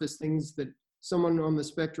toughest things that someone on the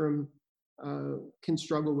spectrum can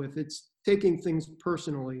struggle with. It's taking things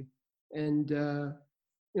personally. And,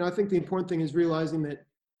 I think the important thing is realizing that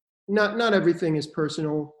not everything is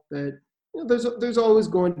personal, that there's always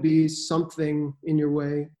going to be something in your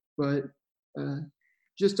way, but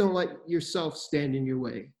just don't let yourself stand in your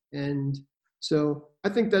way. And so I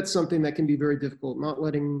think that's something that can be very difficult, not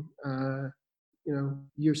letting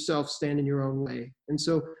yourself stand in your own way. And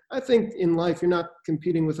so I think in life, you're not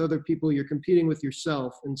competing with other people, you're competing with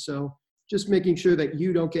yourself. And so just making sure that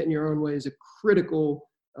you don't get in your own way is a critical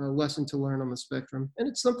lesson to learn on the spectrum. And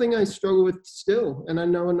it's something I struggle with still, and I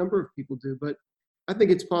know a number of people do, but I think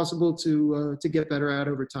it's possible to get better at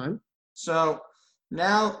over time. So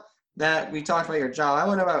now that we talked about your job,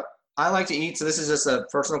 I like to eat, so this is just a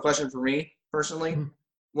personal question for me personally. Mm-hmm.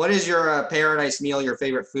 What is your paradise meal, your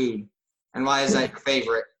favorite food, and why is that your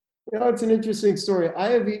favorite? It's an interesting story.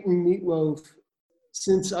 I have eaten meatloaf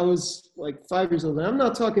since I was like 5 years old. And I'm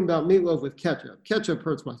not talking about meatloaf with ketchup. Ketchup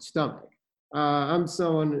hurts my stomach. I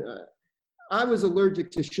was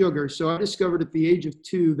allergic to sugar, so I discovered at the age of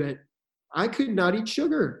 2 that I could not eat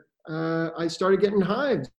sugar. I started getting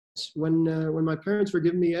hives when my parents were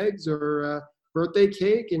giving me eggs or birthday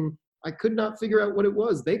cake, and I could not figure out what it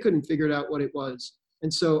was. They couldn't figure out what it was.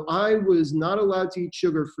 And so I was not allowed to eat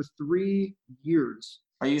sugar for 3 years.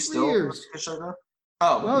 Are you still allergic to sugar?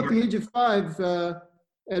 Oh, well, at the age of 5,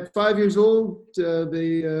 at 5 years old,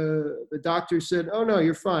 the doctor said, "Oh no,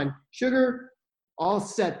 you're fine. Sugar, all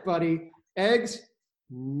set, buddy. Eggs,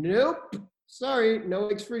 nope. Sorry, no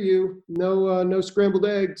eggs for you. No scrambled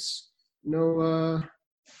eggs. No,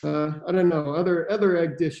 I don't know, other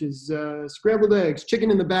egg dishes. Scrambled eggs, chicken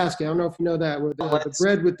in the basket. I don't know if you know that, with the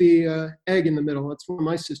bread with the egg in the middle. That's one of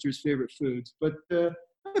my sister's favorite foods. But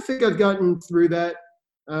I think I've gotten through that.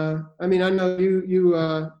 I know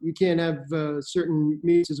you can't have certain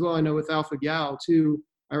meats as well. I know with alpha gal too.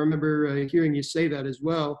 I remember hearing you say that as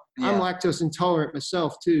well. Yeah. I'm lactose intolerant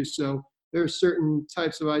myself too, so there are certain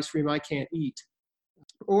types of ice cream I can't eat,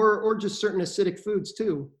 or just certain acidic foods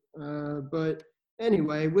too. But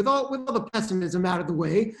anyway, with all the pessimism out of the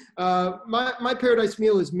way, my paradise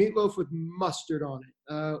meal is meatloaf with mustard on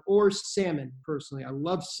it, or salmon. Personally, I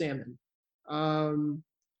love salmon.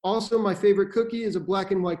 Also, my favorite cookie is a black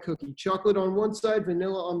and white cookie. Chocolate on one side,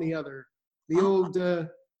 vanilla on the other. The old, a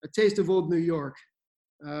taste of old New York.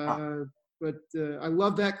 But I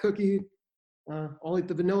love that cookie. I'll eat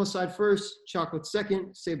the vanilla side first, chocolate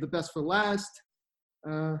second, save the best for last.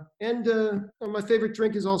 And my favorite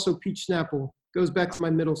drink is also peach Snapple. Goes back to my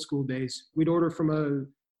middle school days. We'd order from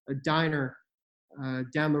a diner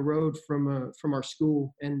down the road from our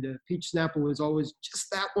school, and peach Snapple was always just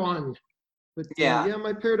that one. But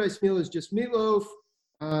my paradise meal is just meatloaf.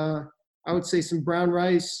 I would say some brown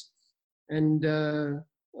rice and a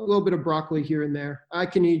little bit of broccoli here and there. I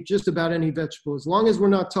can eat just about any vegetable as long as we're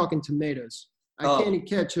not talking tomatoes. I can't eat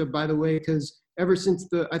ketchup, by the way, because ever since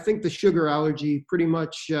I think the sugar allergy pretty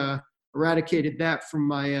much eradicated that from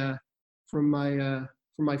my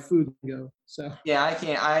for my food lingo. So Yeah, I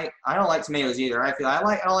can't. I don't like tomatoes either. I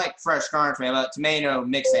don't like fresh garden tomato, but tomato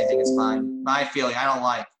mixed anything is fine. My feeling, I don't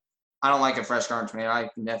like a fresh garden tomato. I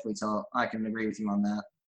can definitely tell. I can agree with you on that.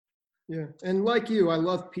 yeah, and like you, I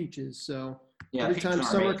love peaches. So Yeah, every peaches time are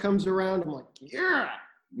summer amazing. comes around, I'm like, yeah.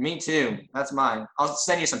 Me too. That's mine. I'll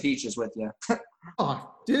send you some peaches with you.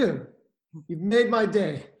 Oh, dude, you've made my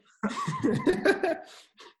day.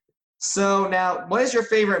 So now, what is your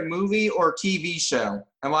favorite movie or TV show,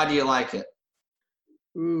 and why do you like it?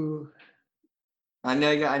 Ooh. I know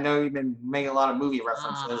you've been making a lot of movie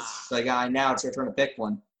references. Ah. So now it's your turn to pick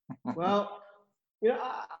one. Well,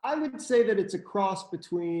 I would say that it's a cross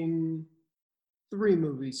between three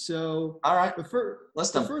movies. So All right,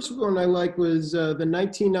 list the them. first one I like was the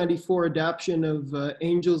 1994 adaptation of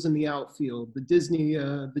Angels in the Outfield, the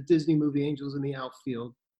Disney movie Angels in the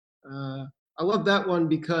Outfield. Uh, I love that one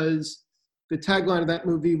because the tagline of that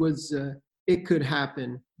movie was "It could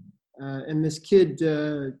happen," and this kid,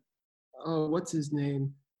 oh, what's his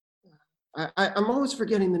name? I'm always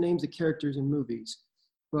forgetting the names of characters in movies,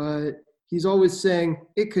 but he's always saying,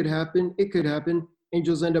 "It could happen, it could happen."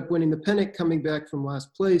 Angels end up winning the pennant, coming back from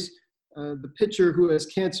last place. The pitcher who has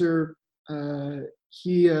cancer,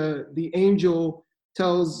 the angel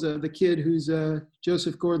tells the kid who's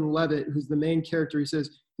Joseph Gordon-Levitt, who's the main character, he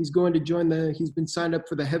says he's going to he's been signed up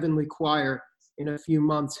for the Heavenly Choir in a few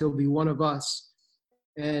months. He'll be one of us.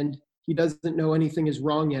 And he doesn't know anything is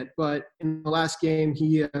wrong yet. But in the last game,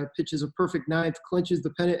 he pitches a perfect ninth, clinches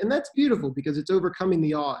the pennant. And that's beautiful because it's overcoming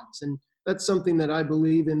the odds. And that's something that I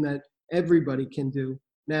believe in that everybody can do.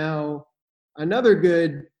 Now, another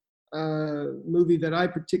good movie that I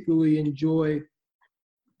particularly enjoy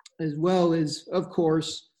as well is, of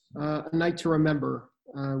course, A Night to Remember,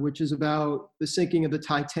 which is about the sinking of the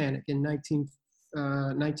Titanic in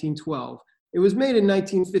 1912. It was made in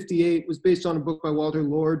 1958, was based on a book by Walter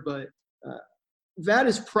Lord, but that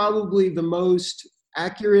is probably the most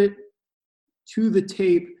accurate to the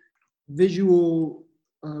tape visual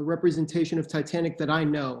representation of Titanic that I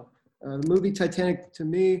know. The movie Titanic to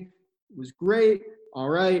me was great, all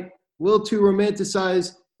right, a little too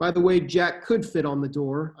romanticized. By the way, Jack could fit on the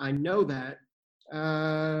door. I know that.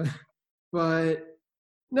 But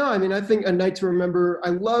no, I mean, I think A Night to Remember, I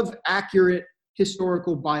love accurate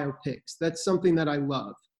historical biopics. That's something that I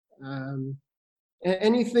love.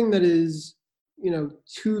 Anything that is,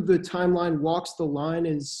 to the timeline, walks the line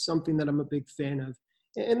is something that I'm a big fan of.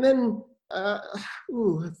 And then, a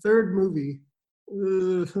third movie.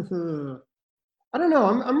 I don't know.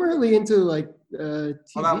 I'm really into like TV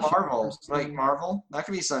What about shows. Marvel? Like Marvel? That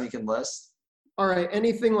could be something you can list. All right,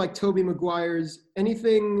 anything like Tobey Maguire's,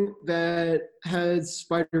 anything that has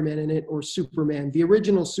Spider-Man in it or Superman, the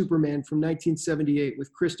original Superman from 1978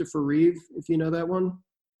 with Christopher Reeve, if you know that one.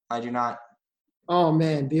 I do not. Oh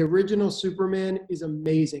man, the original Superman is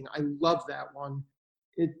amazing. I love that one.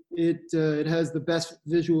 It has the best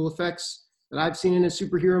visual effects that I've seen in a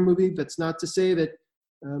superhero movie. That's not to say that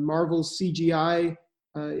Marvel's CGI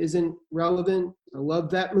isn't relevant. I love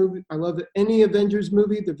that movie. I love any Avengers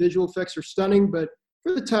movie. The visual effects are stunning, but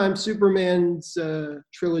for the time, Superman's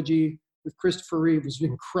trilogy with Christopher Reeve was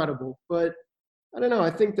incredible. But I don't know.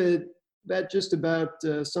 I think that just about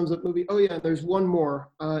sums up movie. Oh yeah, there's one more,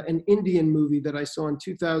 an Indian movie that I saw in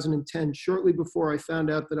 2010, shortly before I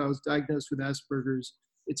found out that I was diagnosed with Asperger's.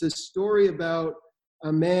 It's a story about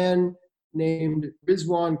a man named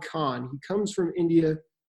Rizwan Khan. He comes from India,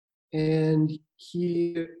 and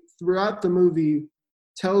he, throughout the movie,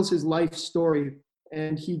 tells his life story.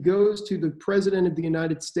 And he goes to the president of the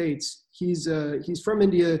United States. He's from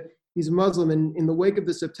India. He's a Muslim. And in the wake of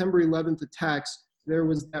the September 11th attacks, there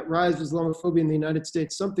was that rise of Islamophobia in the United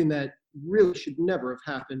States, something that really should never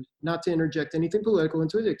have happened. Not to interject anything political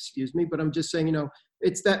into it, excuse me, but I'm just saying,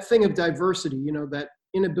 it's that thing of diversity, that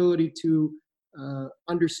inability to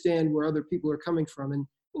understand where other people are coming from. And,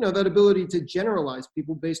 that ability to generalize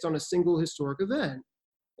people based on a single historic event.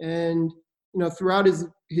 And, throughout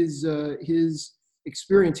his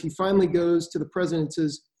experience, he finally goes to the president and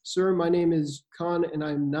says, "Sir, my name is Khan and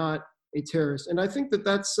I'm not a terrorist." And I think that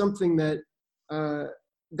that's something that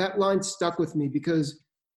that line stuck with me because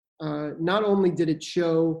not only did it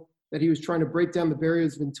show that he was trying to break down the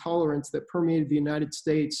barriers of intolerance that permeated the United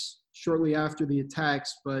States shortly after the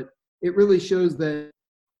attacks, but it really shows that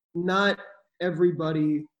not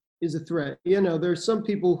everybody is a threat. There's some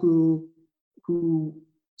people whose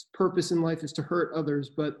purpose in life is to hurt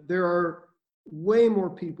others, but there are way more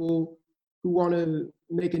people who want to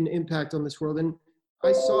make an impact on this world. And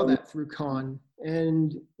I saw that through Khan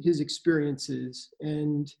and his experiences.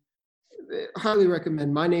 And Highly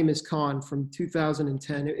recommend. My Name is Khan from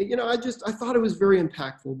 2010. I thought it was very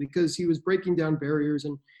impactful because he was breaking down barriers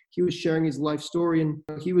and he was sharing his life story, and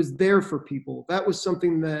he was there for people. That was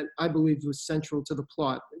something that I believed was central to the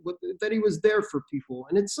plot, that he was there for people.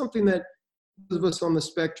 And it's something that those of us on the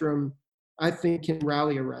spectrum, I think, can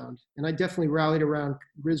rally around. And I definitely rallied around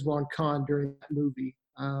Rizwan Khan during that movie.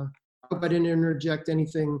 I hope I didn't interject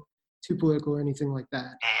anything too political or anything like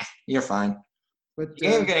that. You're fine. But you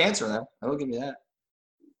gave a good answer, though. I will give you that.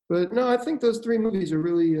 But no, I think those three movies are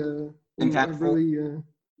really impactful.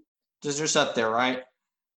 Just up there, right?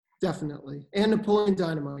 Definitely. And Napoleon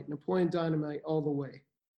Dynamite all the way.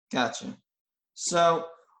 Gotcha. So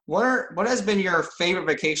what has been your favorite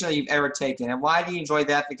vacation that you've ever taken, and why do you enjoy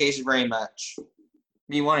that vacation very much?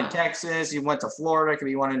 You went in Texas, you went to Florida, could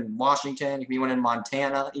be one in Washington, could be one in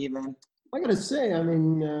Montana even. I gotta say,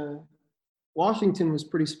 Washington was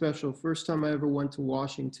pretty special. First time I ever went to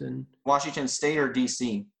Washington. Washington State or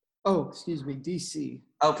D.C.? Oh, excuse me, D.C.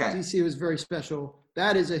 Okay. D.C. was very special.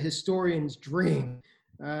 That is a historian's dream.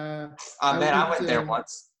 I went there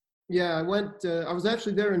once. Yeah, I went. I was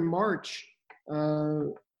actually there in March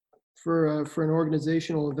for an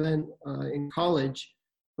organizational event in college.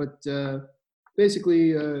 But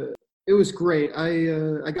basically, it was great.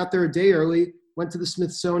 I got there a day early, went to the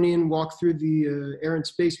Smithsonian, walked through the Air and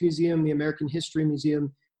Space Museum, the American History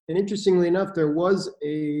Museum. And interestingly enough, there was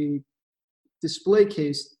a display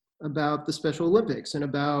case about the Special Olympics and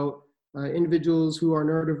about individuals who are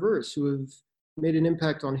neurodiverse, who have made an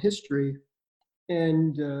impact on history.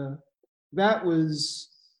 And that was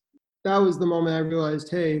the moment I realized,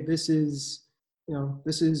 hey, this is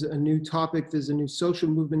a new topic. There's a new social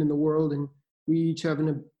movement in the world, and we each have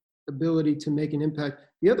an ability to make an impact.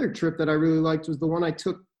 The other trip that I really liked was the one I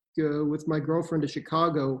took with my girlfriend to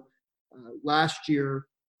Chicago last year.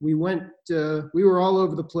 We went. We were all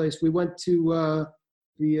over the place. We went to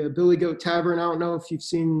the Billy Goat Tavern. I don't know if you've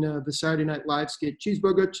seen the Saturday Night Live skit,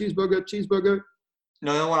 cheeseburger, cheeseburger, cheeseburger.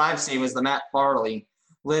 No, the one I've seen was the Matt Farley,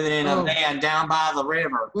 living in a van down by the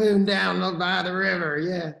river. Living down by the river,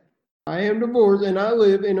 yeah. I am divorced and I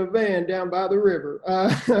live in a van down by the river.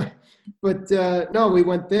 But no, we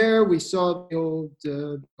went there. We saw the old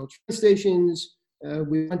train stations.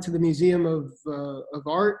 We went to the Museum of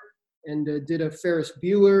Art and did a Ferris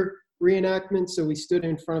Bueller reenactment. So we stood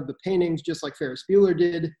in front of the paintings just like Ferris Bueller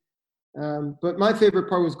did. But my favorite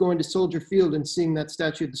part was going to Soldier Field and seeing that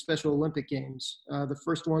statue of the Special Olympic Games. The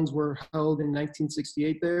first ones were held in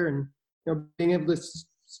 1968 there, and being able to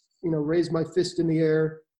raise my fist in the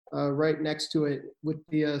air right next to it with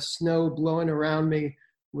the snow blowing around me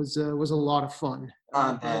was a lot of fun.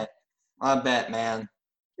 I bet, man.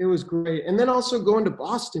 It was great. And then also going to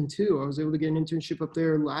Boston too. I was able to get an internship up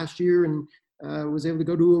there last year, and was able to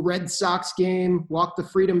go to a Red Sox game, walk the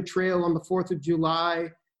Freedom Trail on the 4th of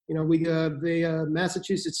July. The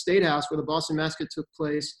Massachusetts State House, where the Boston Massacre took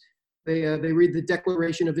place, they read the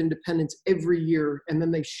Declaration of Independence every year, and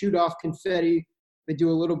then they shoot off confetti. They do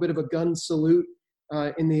a little bit of a gun salute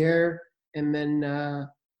in the air, and then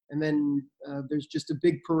there's just a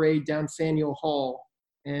big parade down Faneuil Hall,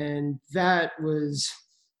 and that was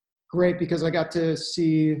great because I got to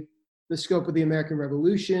see the scope of the American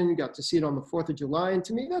Revolution, got to see it on the 4th of July, and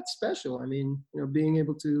to me that's special. I mean, being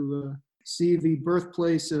able to see the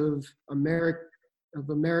birthplace of the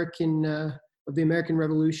American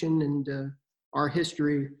Revolution and our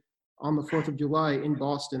history on the 4th of July in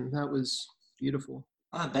Boston. That was beautiful.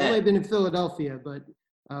 I bet. I've only been in Philadelphia, but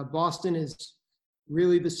Boston is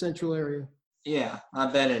really the central area. Yeah, I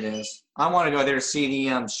bet it is. I want to go there to see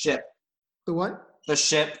the ship. The what? The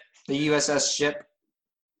ship, the USS Ship.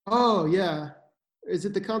 Oh, yeah. Is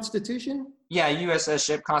it the Constitution? Yeah, USS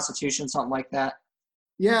Ship, Constitution, something like that.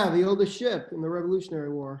 Yeah, the oldest ship in the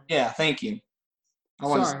Revolutionary War. Yeah, thank you.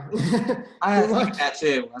 Sorry. I had to think that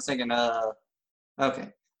too. I was thinking, okay.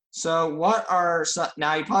 So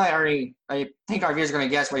now you probably already, I think our viewers are going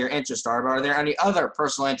to guess what your interests are, but are there any other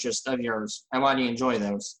personal interests of yours, and why do you enjoy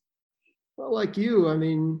those? Well, like you, I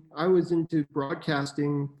mean, I was into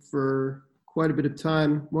broadcasting for quite a bit of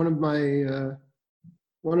time. One of my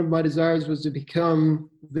desires was to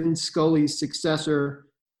become Vin Scully's successor.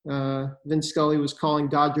 Vin Scully was calling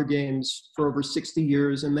Dodger games for over 60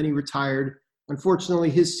 years, and then he retired. Unfortunately,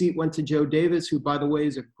 his seat went to Joe Davis, who, by the way,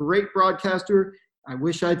 is a great broadcaster. I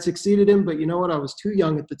wish I'd succeeded him, but you know what? I was too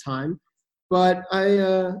young at the time. But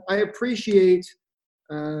I appreciate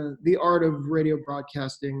the art of radio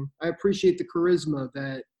broadcasting. I appreciate the charisma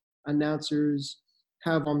that announcers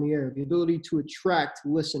have on the air, the ability to attract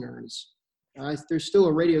listeners. There's still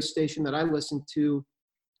a radio station that I listen to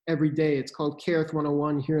every day. It's called KREF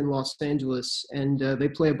 101 here in Los Angeles, and they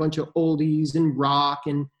play a bunch of oldies and rock,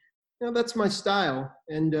 and that's my style.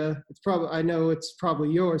 And I know it's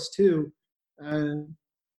probably yours too,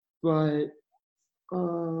 but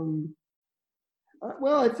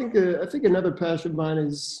well, I think another passion of mine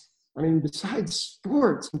is, besides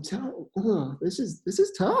sports, I'm telling, this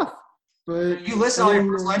is tough. But You list all your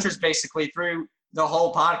personal interests basically through the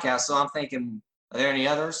whole podcast, so I'm thinking, are there any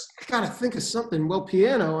others? I gotta think of something. Well,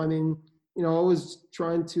 piano. Always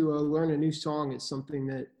trying to learn a new song is something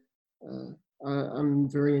that I'm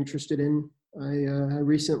very interested in. I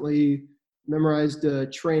recently memorized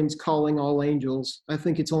Train's "Calling All Angels." I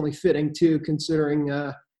think it's only fitting too, considering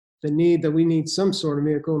the need that we need some sort of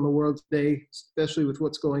miracle in the world today, especially with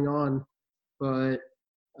what's going on. But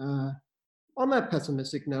on that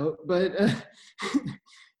pessimistic note, but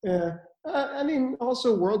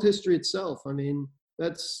also world history itself.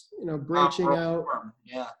 That's branching out.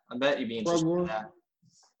 Yeah, I bet you'd be interested in that.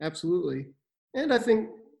 Absolutely. And I think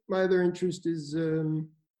my other interest is,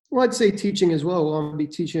 I'd say teaching as well. I'll be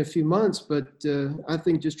teaching a few months, but I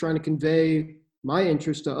think just trying to convey my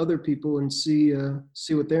interest to other people and see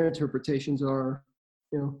what their interpretations are.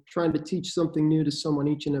 Trying to teach something new to someone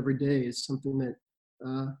each and every day is something that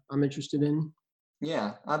I'm interested in.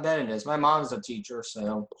 Yeah, I bet it is. My mom's a teacher,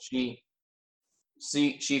 so she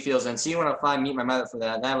feels and see when I meet my mother for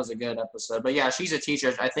that. That was a good episode. But yeah, she's a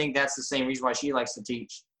teacher. I think that's the same reason why she likes to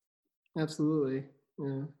teach. Absolutely.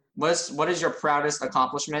 Yeah. What is your proudest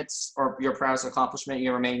accomplishment you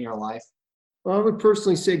ever made in your life? Well, I would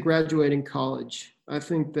personally say graduating college. I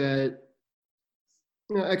think that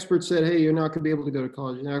experts said, hey, you're not going to be able to go to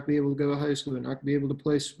college. You're not going to be able to go to high school. You're not going to be able to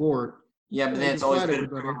play sport. Yeah, but then it's always good to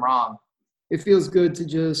prove them wrong. It feels good to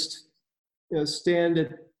just stand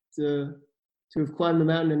at to have climbed the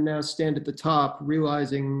mountain and now stand at the top,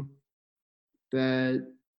 realizing that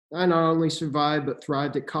I not only survived but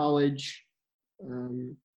thrived at college.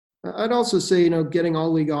 I'd also say, getting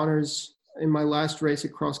all league honors in my last race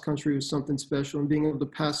at cross country was something special, and being able to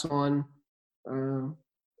pass on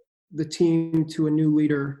the team to a new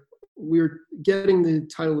leader. Getting the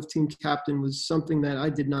title of team captain was something that I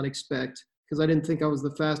did not expect, because I didn't think I was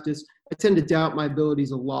the fastest. I tend to doubt my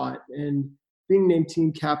abilities a lot, and being named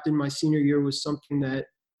team captain my senior year was something that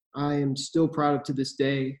I am still proud of to this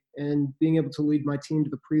day. And being able to lead my team to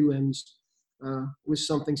the prelims was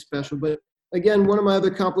something special. But again, one of my other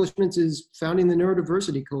accomplishments is founding the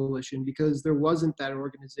Neurodiversity Coalition, because there wasn't that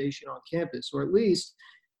organization on campus, or at least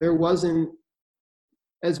there wasn't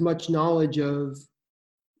as much knowledge of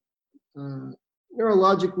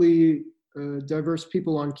neurologically diverse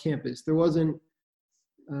people on campus. There was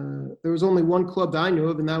only one club that I knew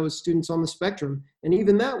of, and that was Students on the Spectrum. And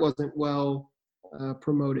even that wasn't well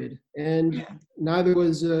promoted. And neither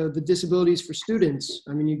was the Disabilities for Students.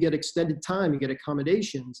 You get extended time, you get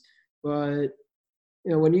accommodations. But,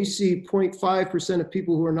 when you see 0.5% of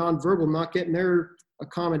people who are nonverbal not getting their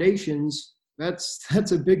accommodations,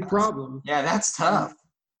 that's a big problem. Yeah, that's tough.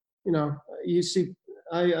 You see,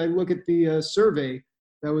 I look at the survey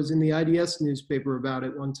that was in the IDS newspaper about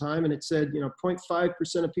it one time, and it said,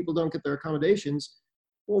 0.5% of people don't get their accommodations.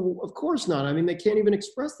 Well, of course not. They can't even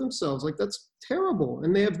express themselves. That's terrible,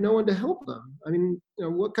 and they have no one to help them.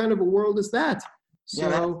 What kind of a world is that?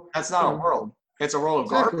 So, that's not a world. It's a world of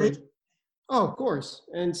garbage. Oh, of course.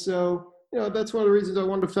 And so, that's one of the reasons I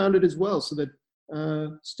wanted to found it as well, so that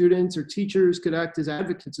students or teachers could act as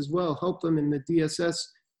advocates as well, help them in the DSS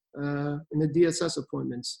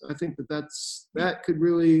appointments. I think that could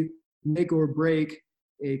really make or break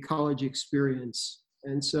a college experience.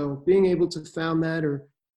 And so being able to found that, or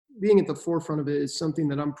being at the forefront of it, is something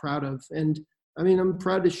that I'm proud of. And I'm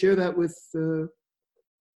proud to share that with the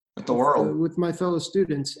world, with my fellow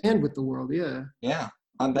students, and with the world. Yeah. Yeah,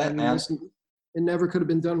 I bet, man. It never could have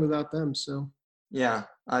been done without them. So. Yeah,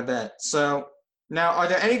 I bet. So now, are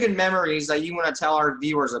there any good memories that you want to tell our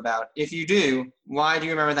viewers about? If you do, why do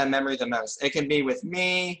you remember that memory the most? It can be with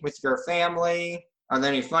me, with your family. Are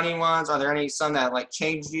there any funny ones? Are there some that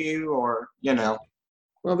changed you, or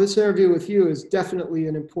Well, this interview with you is definitely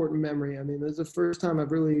an important memory. This is the first time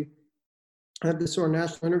I've really had this sort of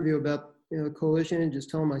national interview about the coalition and just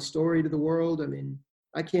telling my story to the world.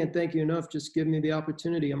 I can't thank you enough just giving me the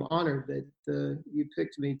opportunity. I'm honored that you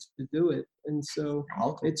picked me to do it. And so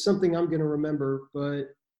it's something I'm going to remember.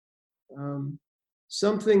 But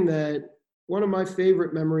something that one of my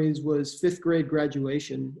favorite memories was fifth grade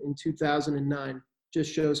graduation in 2009.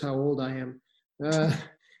 Just shows how old I am.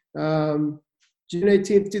 June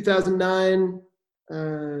 18th, 2009,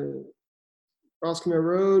 Roscommon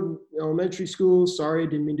Road Elementary School. Sorry, I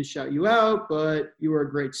didn't mean to shout you out, but you were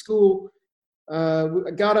a great school.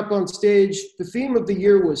 I got up on stage. The theme of the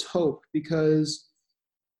year was hope, because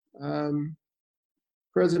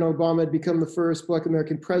President Obama had become the first Black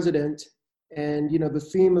American president, and the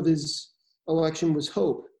theme of his election was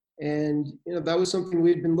hope. And that was something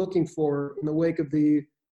we had been looking for in the wake of the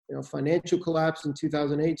financial collapse in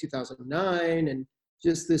 2008, 2009, and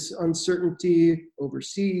just this uncertainty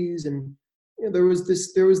overseas. And there was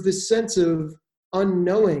this sense of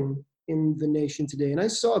unknowing in the nation today. And I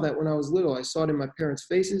saw that when I was little. I saw it in my parents'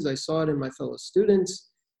 faces. I saw it in my fellow students.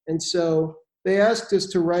 And so they asked us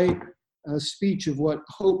to write a speech of what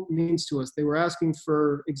hope means to us. They were asking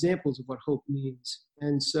for examples of what hope means.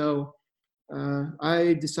 And so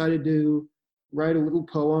I decided to write a little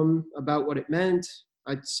poem about what it meant.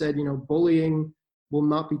 I said, bullying will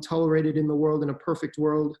not be tolerated in the world, in a perfect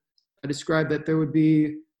world. I described that there would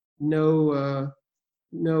be no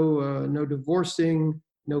divorcing,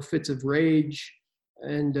 no fits of rage.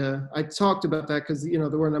 And I talked about that because,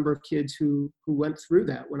 there were a number of kids who went through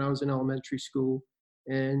that when I was in elementary school.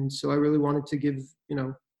 And so I really wanted to give,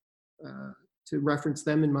 to reference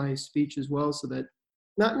them in my speech as well, so that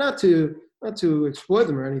not to exploit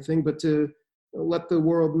them or anything, but to let the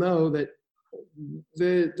world know that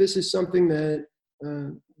this is something to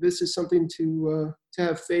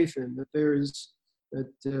have faith in, that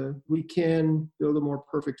we can build a more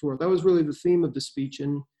perfect world. That was really the theme of the speech.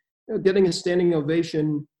 And getting a standing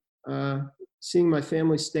ovation, seeing my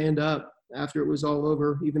family stand up after it was all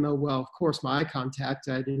over, even though, well, of course, my eye contact,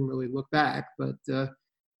 I didn't really look back, but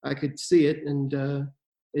I could see it, and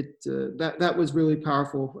that was really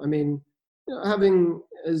powerful. I mean, having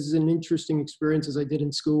as an interesting experience as I did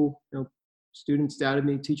in school, students doubted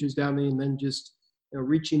me, teachers doubted me, and then just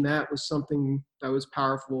reaching that was something that was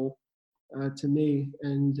powerful to me.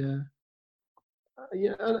 And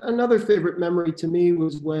another favorite memory to me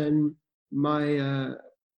was when my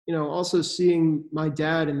also seeing my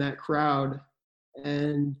dad in that crowd,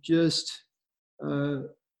 and just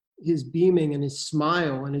his beaming and his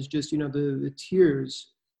smile and his just, the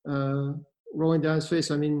tears rolling down his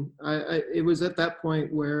face. I mean, it was at that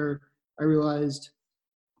point where I realized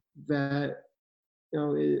that,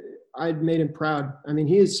 I'd made him proud. I mean,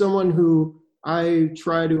 he is someone who I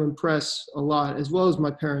try to impress a lot, as well as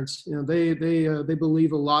my parents. They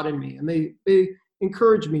believe a lot in me, and they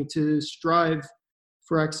encourage me to strive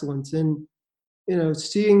for excellence. And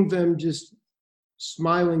seeing them just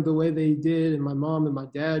smiling the way they did, and my mom and my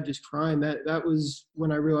dad just crying, that was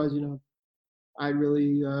when I realized, I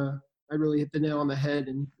really hit the nail on the head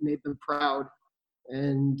and made them proud.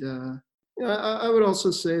 And I would also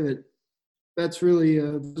say that that's really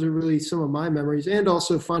those are really some of my memories. And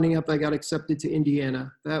also finding out that I got accepted to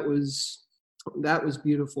Indiana, that was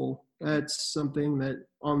beautiful. That's something that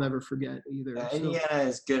I'll never forget either. Yeah, Indiana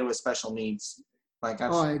is good with special needs.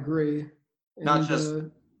 I agree. Not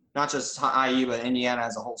just IU, but Indiana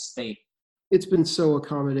as a whole state. It's been so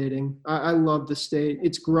accommodating. I love the state.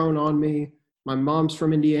 It's grown on me. My mom's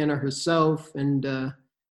from Indiana herself, and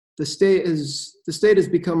the state has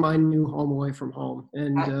become my new home away from home.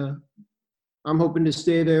 And I'm hoping to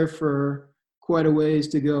stay there for quite a ways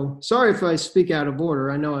to go. Sorry if I speak out of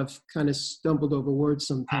order. I know I've kind of stumbled over words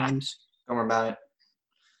sometimes. Don't worry about it.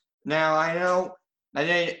 Now,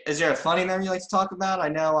 is there a funny memory you like to talk about? I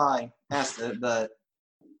know I asked it, but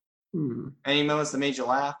any moments that made you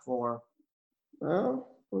laugh, or?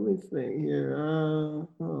 Well, let me think here.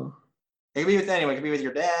 It could be with anyone. It could be with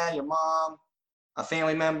your dad, your mom, a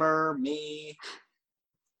family member, me.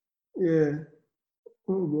 Yeah.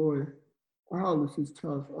 Oh boy. Wow, this is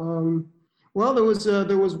tough. Well, there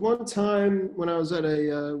was one time when I was at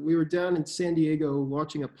we were down in San Diego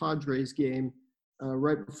watching a Padres game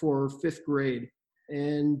right before 5th grade.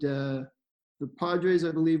 And the Padres,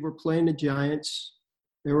 I believe, were playing the Giants.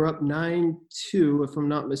 They were up 9-2, if I'm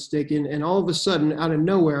not mistaken. And all of a sudden, out of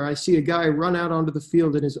nowhere, I see a guy run out onto the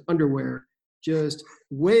field in his underwear, just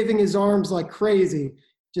waving his arms like crazy,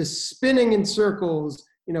 just spinning in circles,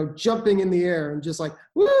 jumping in the air, and just like,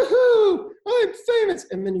 woohoo, I'm famous.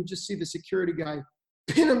 And then you just see the security guy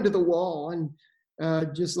pin him to the wall, and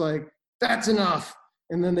just like, that's enough.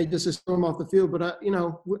 And then they just throw him off the field. But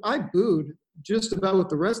I booed just about with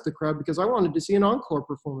the rest of the crowd, because I wanted to see an encore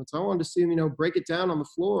performance. I wanted to see him, break it down on the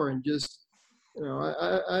floor, and just, who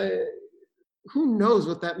knows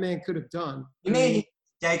what that man could have done. He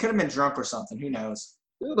could have been drunk or something. Who knows?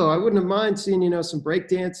 Though I wouldn't have mind seeing, some break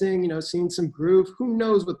dancing, seeing some groove. Who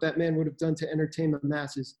knows what that man would have done to entertain the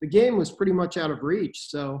masses. The game was pretty much out of reach.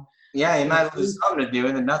 So yeah, he might have something to do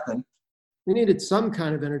and then nothing. We needed some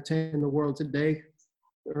kind of entertainment in the world today.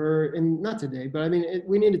 Not today, but I mean,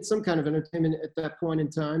 we needed some kind of entertainment at that point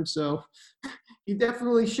in time. So He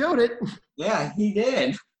definitely showed it. Yeah, he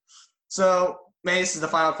did. So, maybe this is the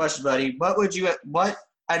final question, buddy. What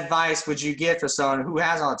advice would you give for someone who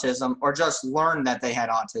has autism or just learned that they had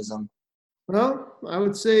autism? Well, I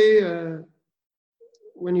would say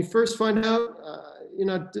when you first find out,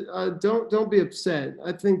 don't be upset.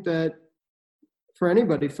 I think that for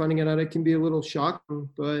anybody finding it out, it can be a little shocking,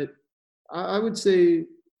 but I would say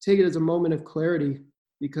take it as a moment of clarity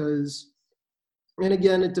because, and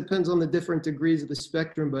again, it depends on the different degrees of the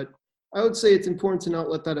spectrum, but I would say it's important to not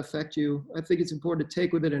let that affect you. I think it's important to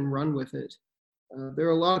take with it and run with it. There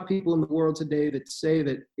are a lot of people in the world today that say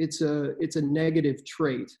that it's a negative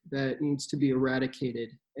trait that needs to be eradicated,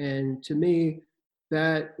 and to me,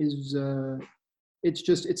 that is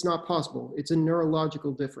it's not possible. It's a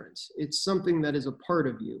neurological difference. It's something that is a part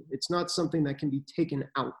of you. It's not something that can be taken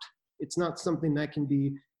out. It's not something that can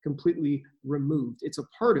be completely removed. It's a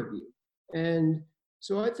part of you, and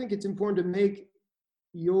so I think it's important to make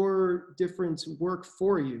your difference work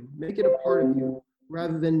for you. Make it a part of you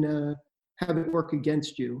rather than have it work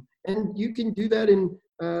against you. And you can do that in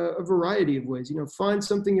a variety of ways. Find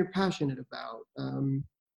something you're passionate about.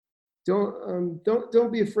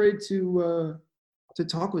 Don't be afraid to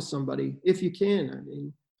talk with somebody if you can. I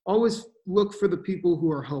mean, always look for the people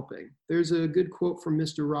who are helping. There's a good quote from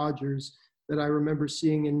Mr. Rogers that I remember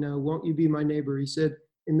seeing in Won't You Be My Neighbor? He said,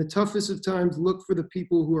 "In the toughest of times, look for the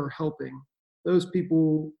people who are helping. Those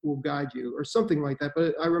people will guide you," or something like that.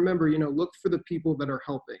 But I remember, look for the people that are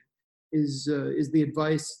helping is the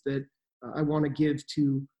advice that I want to give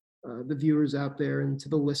to the viewers out there and to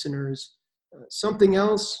the listeners. Something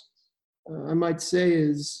else I might say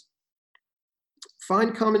is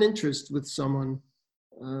find common interest with someone.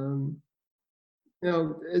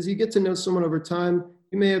 As you get to know someone over time,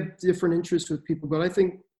 you may have different interests with people, but I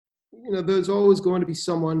think, there's always going to be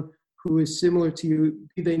someone who is similar to you,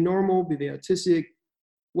 be they normal, be they autistic,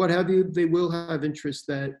 what have you. They will have interests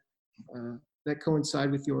that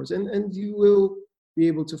coincide with yours, and you will be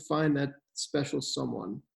able to find that special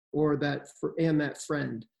someone or that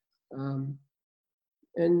friend. I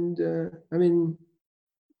mean,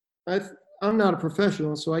 I'm not a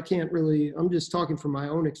professional, so I can't really. I'm just talking from my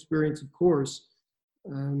own experience, of course.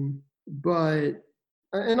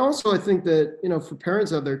 And also I think that for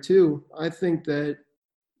parents out there too, I think that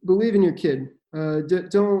believe in your kid.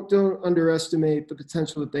 Don't underestimate the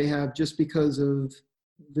potential that they have just because of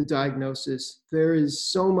the diagnosis. There is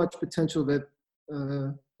so much potential that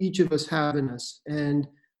each of us have in us, and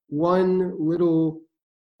one little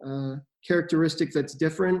characteristic that's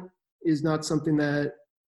different is not something that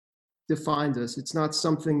defines us. It's not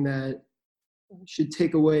something that should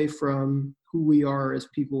take away from who we are as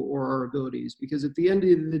people or our abilities, because at the end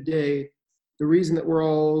of the day, the reason that we're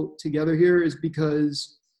all together here is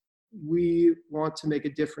because we want to make a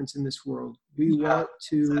difference in this world. We want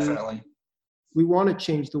to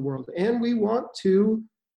change the world, and we want to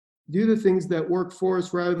do the things that work for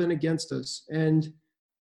us rather than against us. And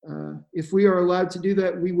if we are allowed to do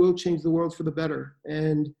that, we will change the world for the better.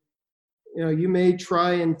 And you may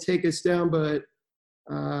try and take us down, but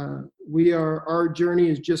our journey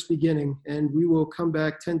is just beginning, and we will come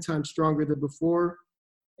back 10 times stronger than before,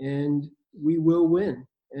 and we will win.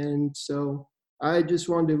 And so I just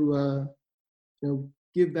wanted to,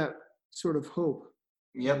 give that sort of hope.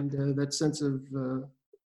 Yep. And that sense of,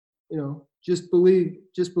 just believe.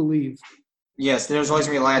 Yes, there's always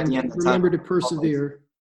going to be light at the end of the remember tunnel. to persevere.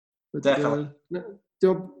 But, Definitely.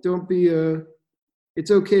 Don't be. It's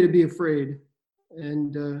okay to be afraid,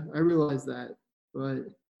 and I realize that. But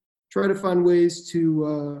try to find ways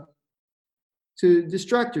to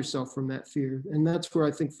distract yourself from that fear, and that's where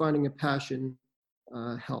I think finding a passion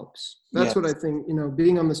helps. That's what I think.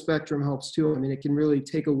 Being on the spectrum helps too. I mean, it can really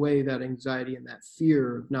take away that anxiety and that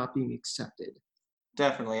fear of not being accepted.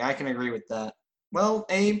 Definitely, I can agree with that. Well,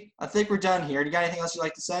 Abe, I think we're done here. Do you got anything else you'd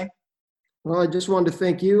like to say? Well, I just wanted to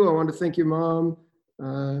thank you. I wanted to thank your mom.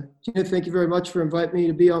 Gina, thank you very much for inviting me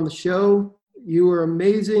to be on the show. You were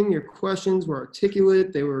amazing. Your questions were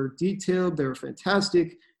articulate. They were detailed. They were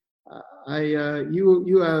fantastic.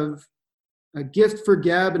 You have a gift for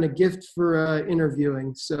gab and a gift for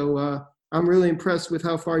interviewing. So I'm really impressed with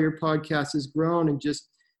how far your podcast has grown, and just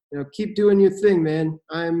keep doing your thing, man.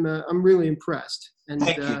 I'm really impressed. And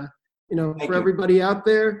Thank you. For everybody out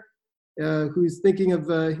there who's thinking of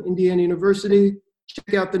Indiana University,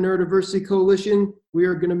 check out the Neurodiversity Coalition. We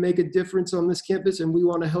are going to make a difference on this campus, and we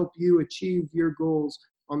want to help you achieve your goals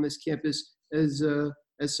on this campus as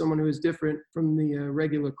someone who is different from the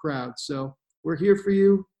regular crowd. So we're here for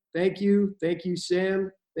you. Thank you. Thank you,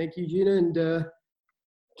 Sam. Thank you, Gina. And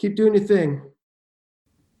keep doing your thing.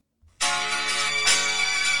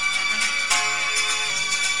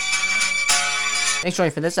 Thanks for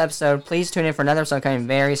joining for this episode. Please tune in for another episode coming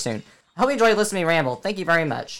very soon. I hope you enjoyed listening to me ramble. Thank you very much.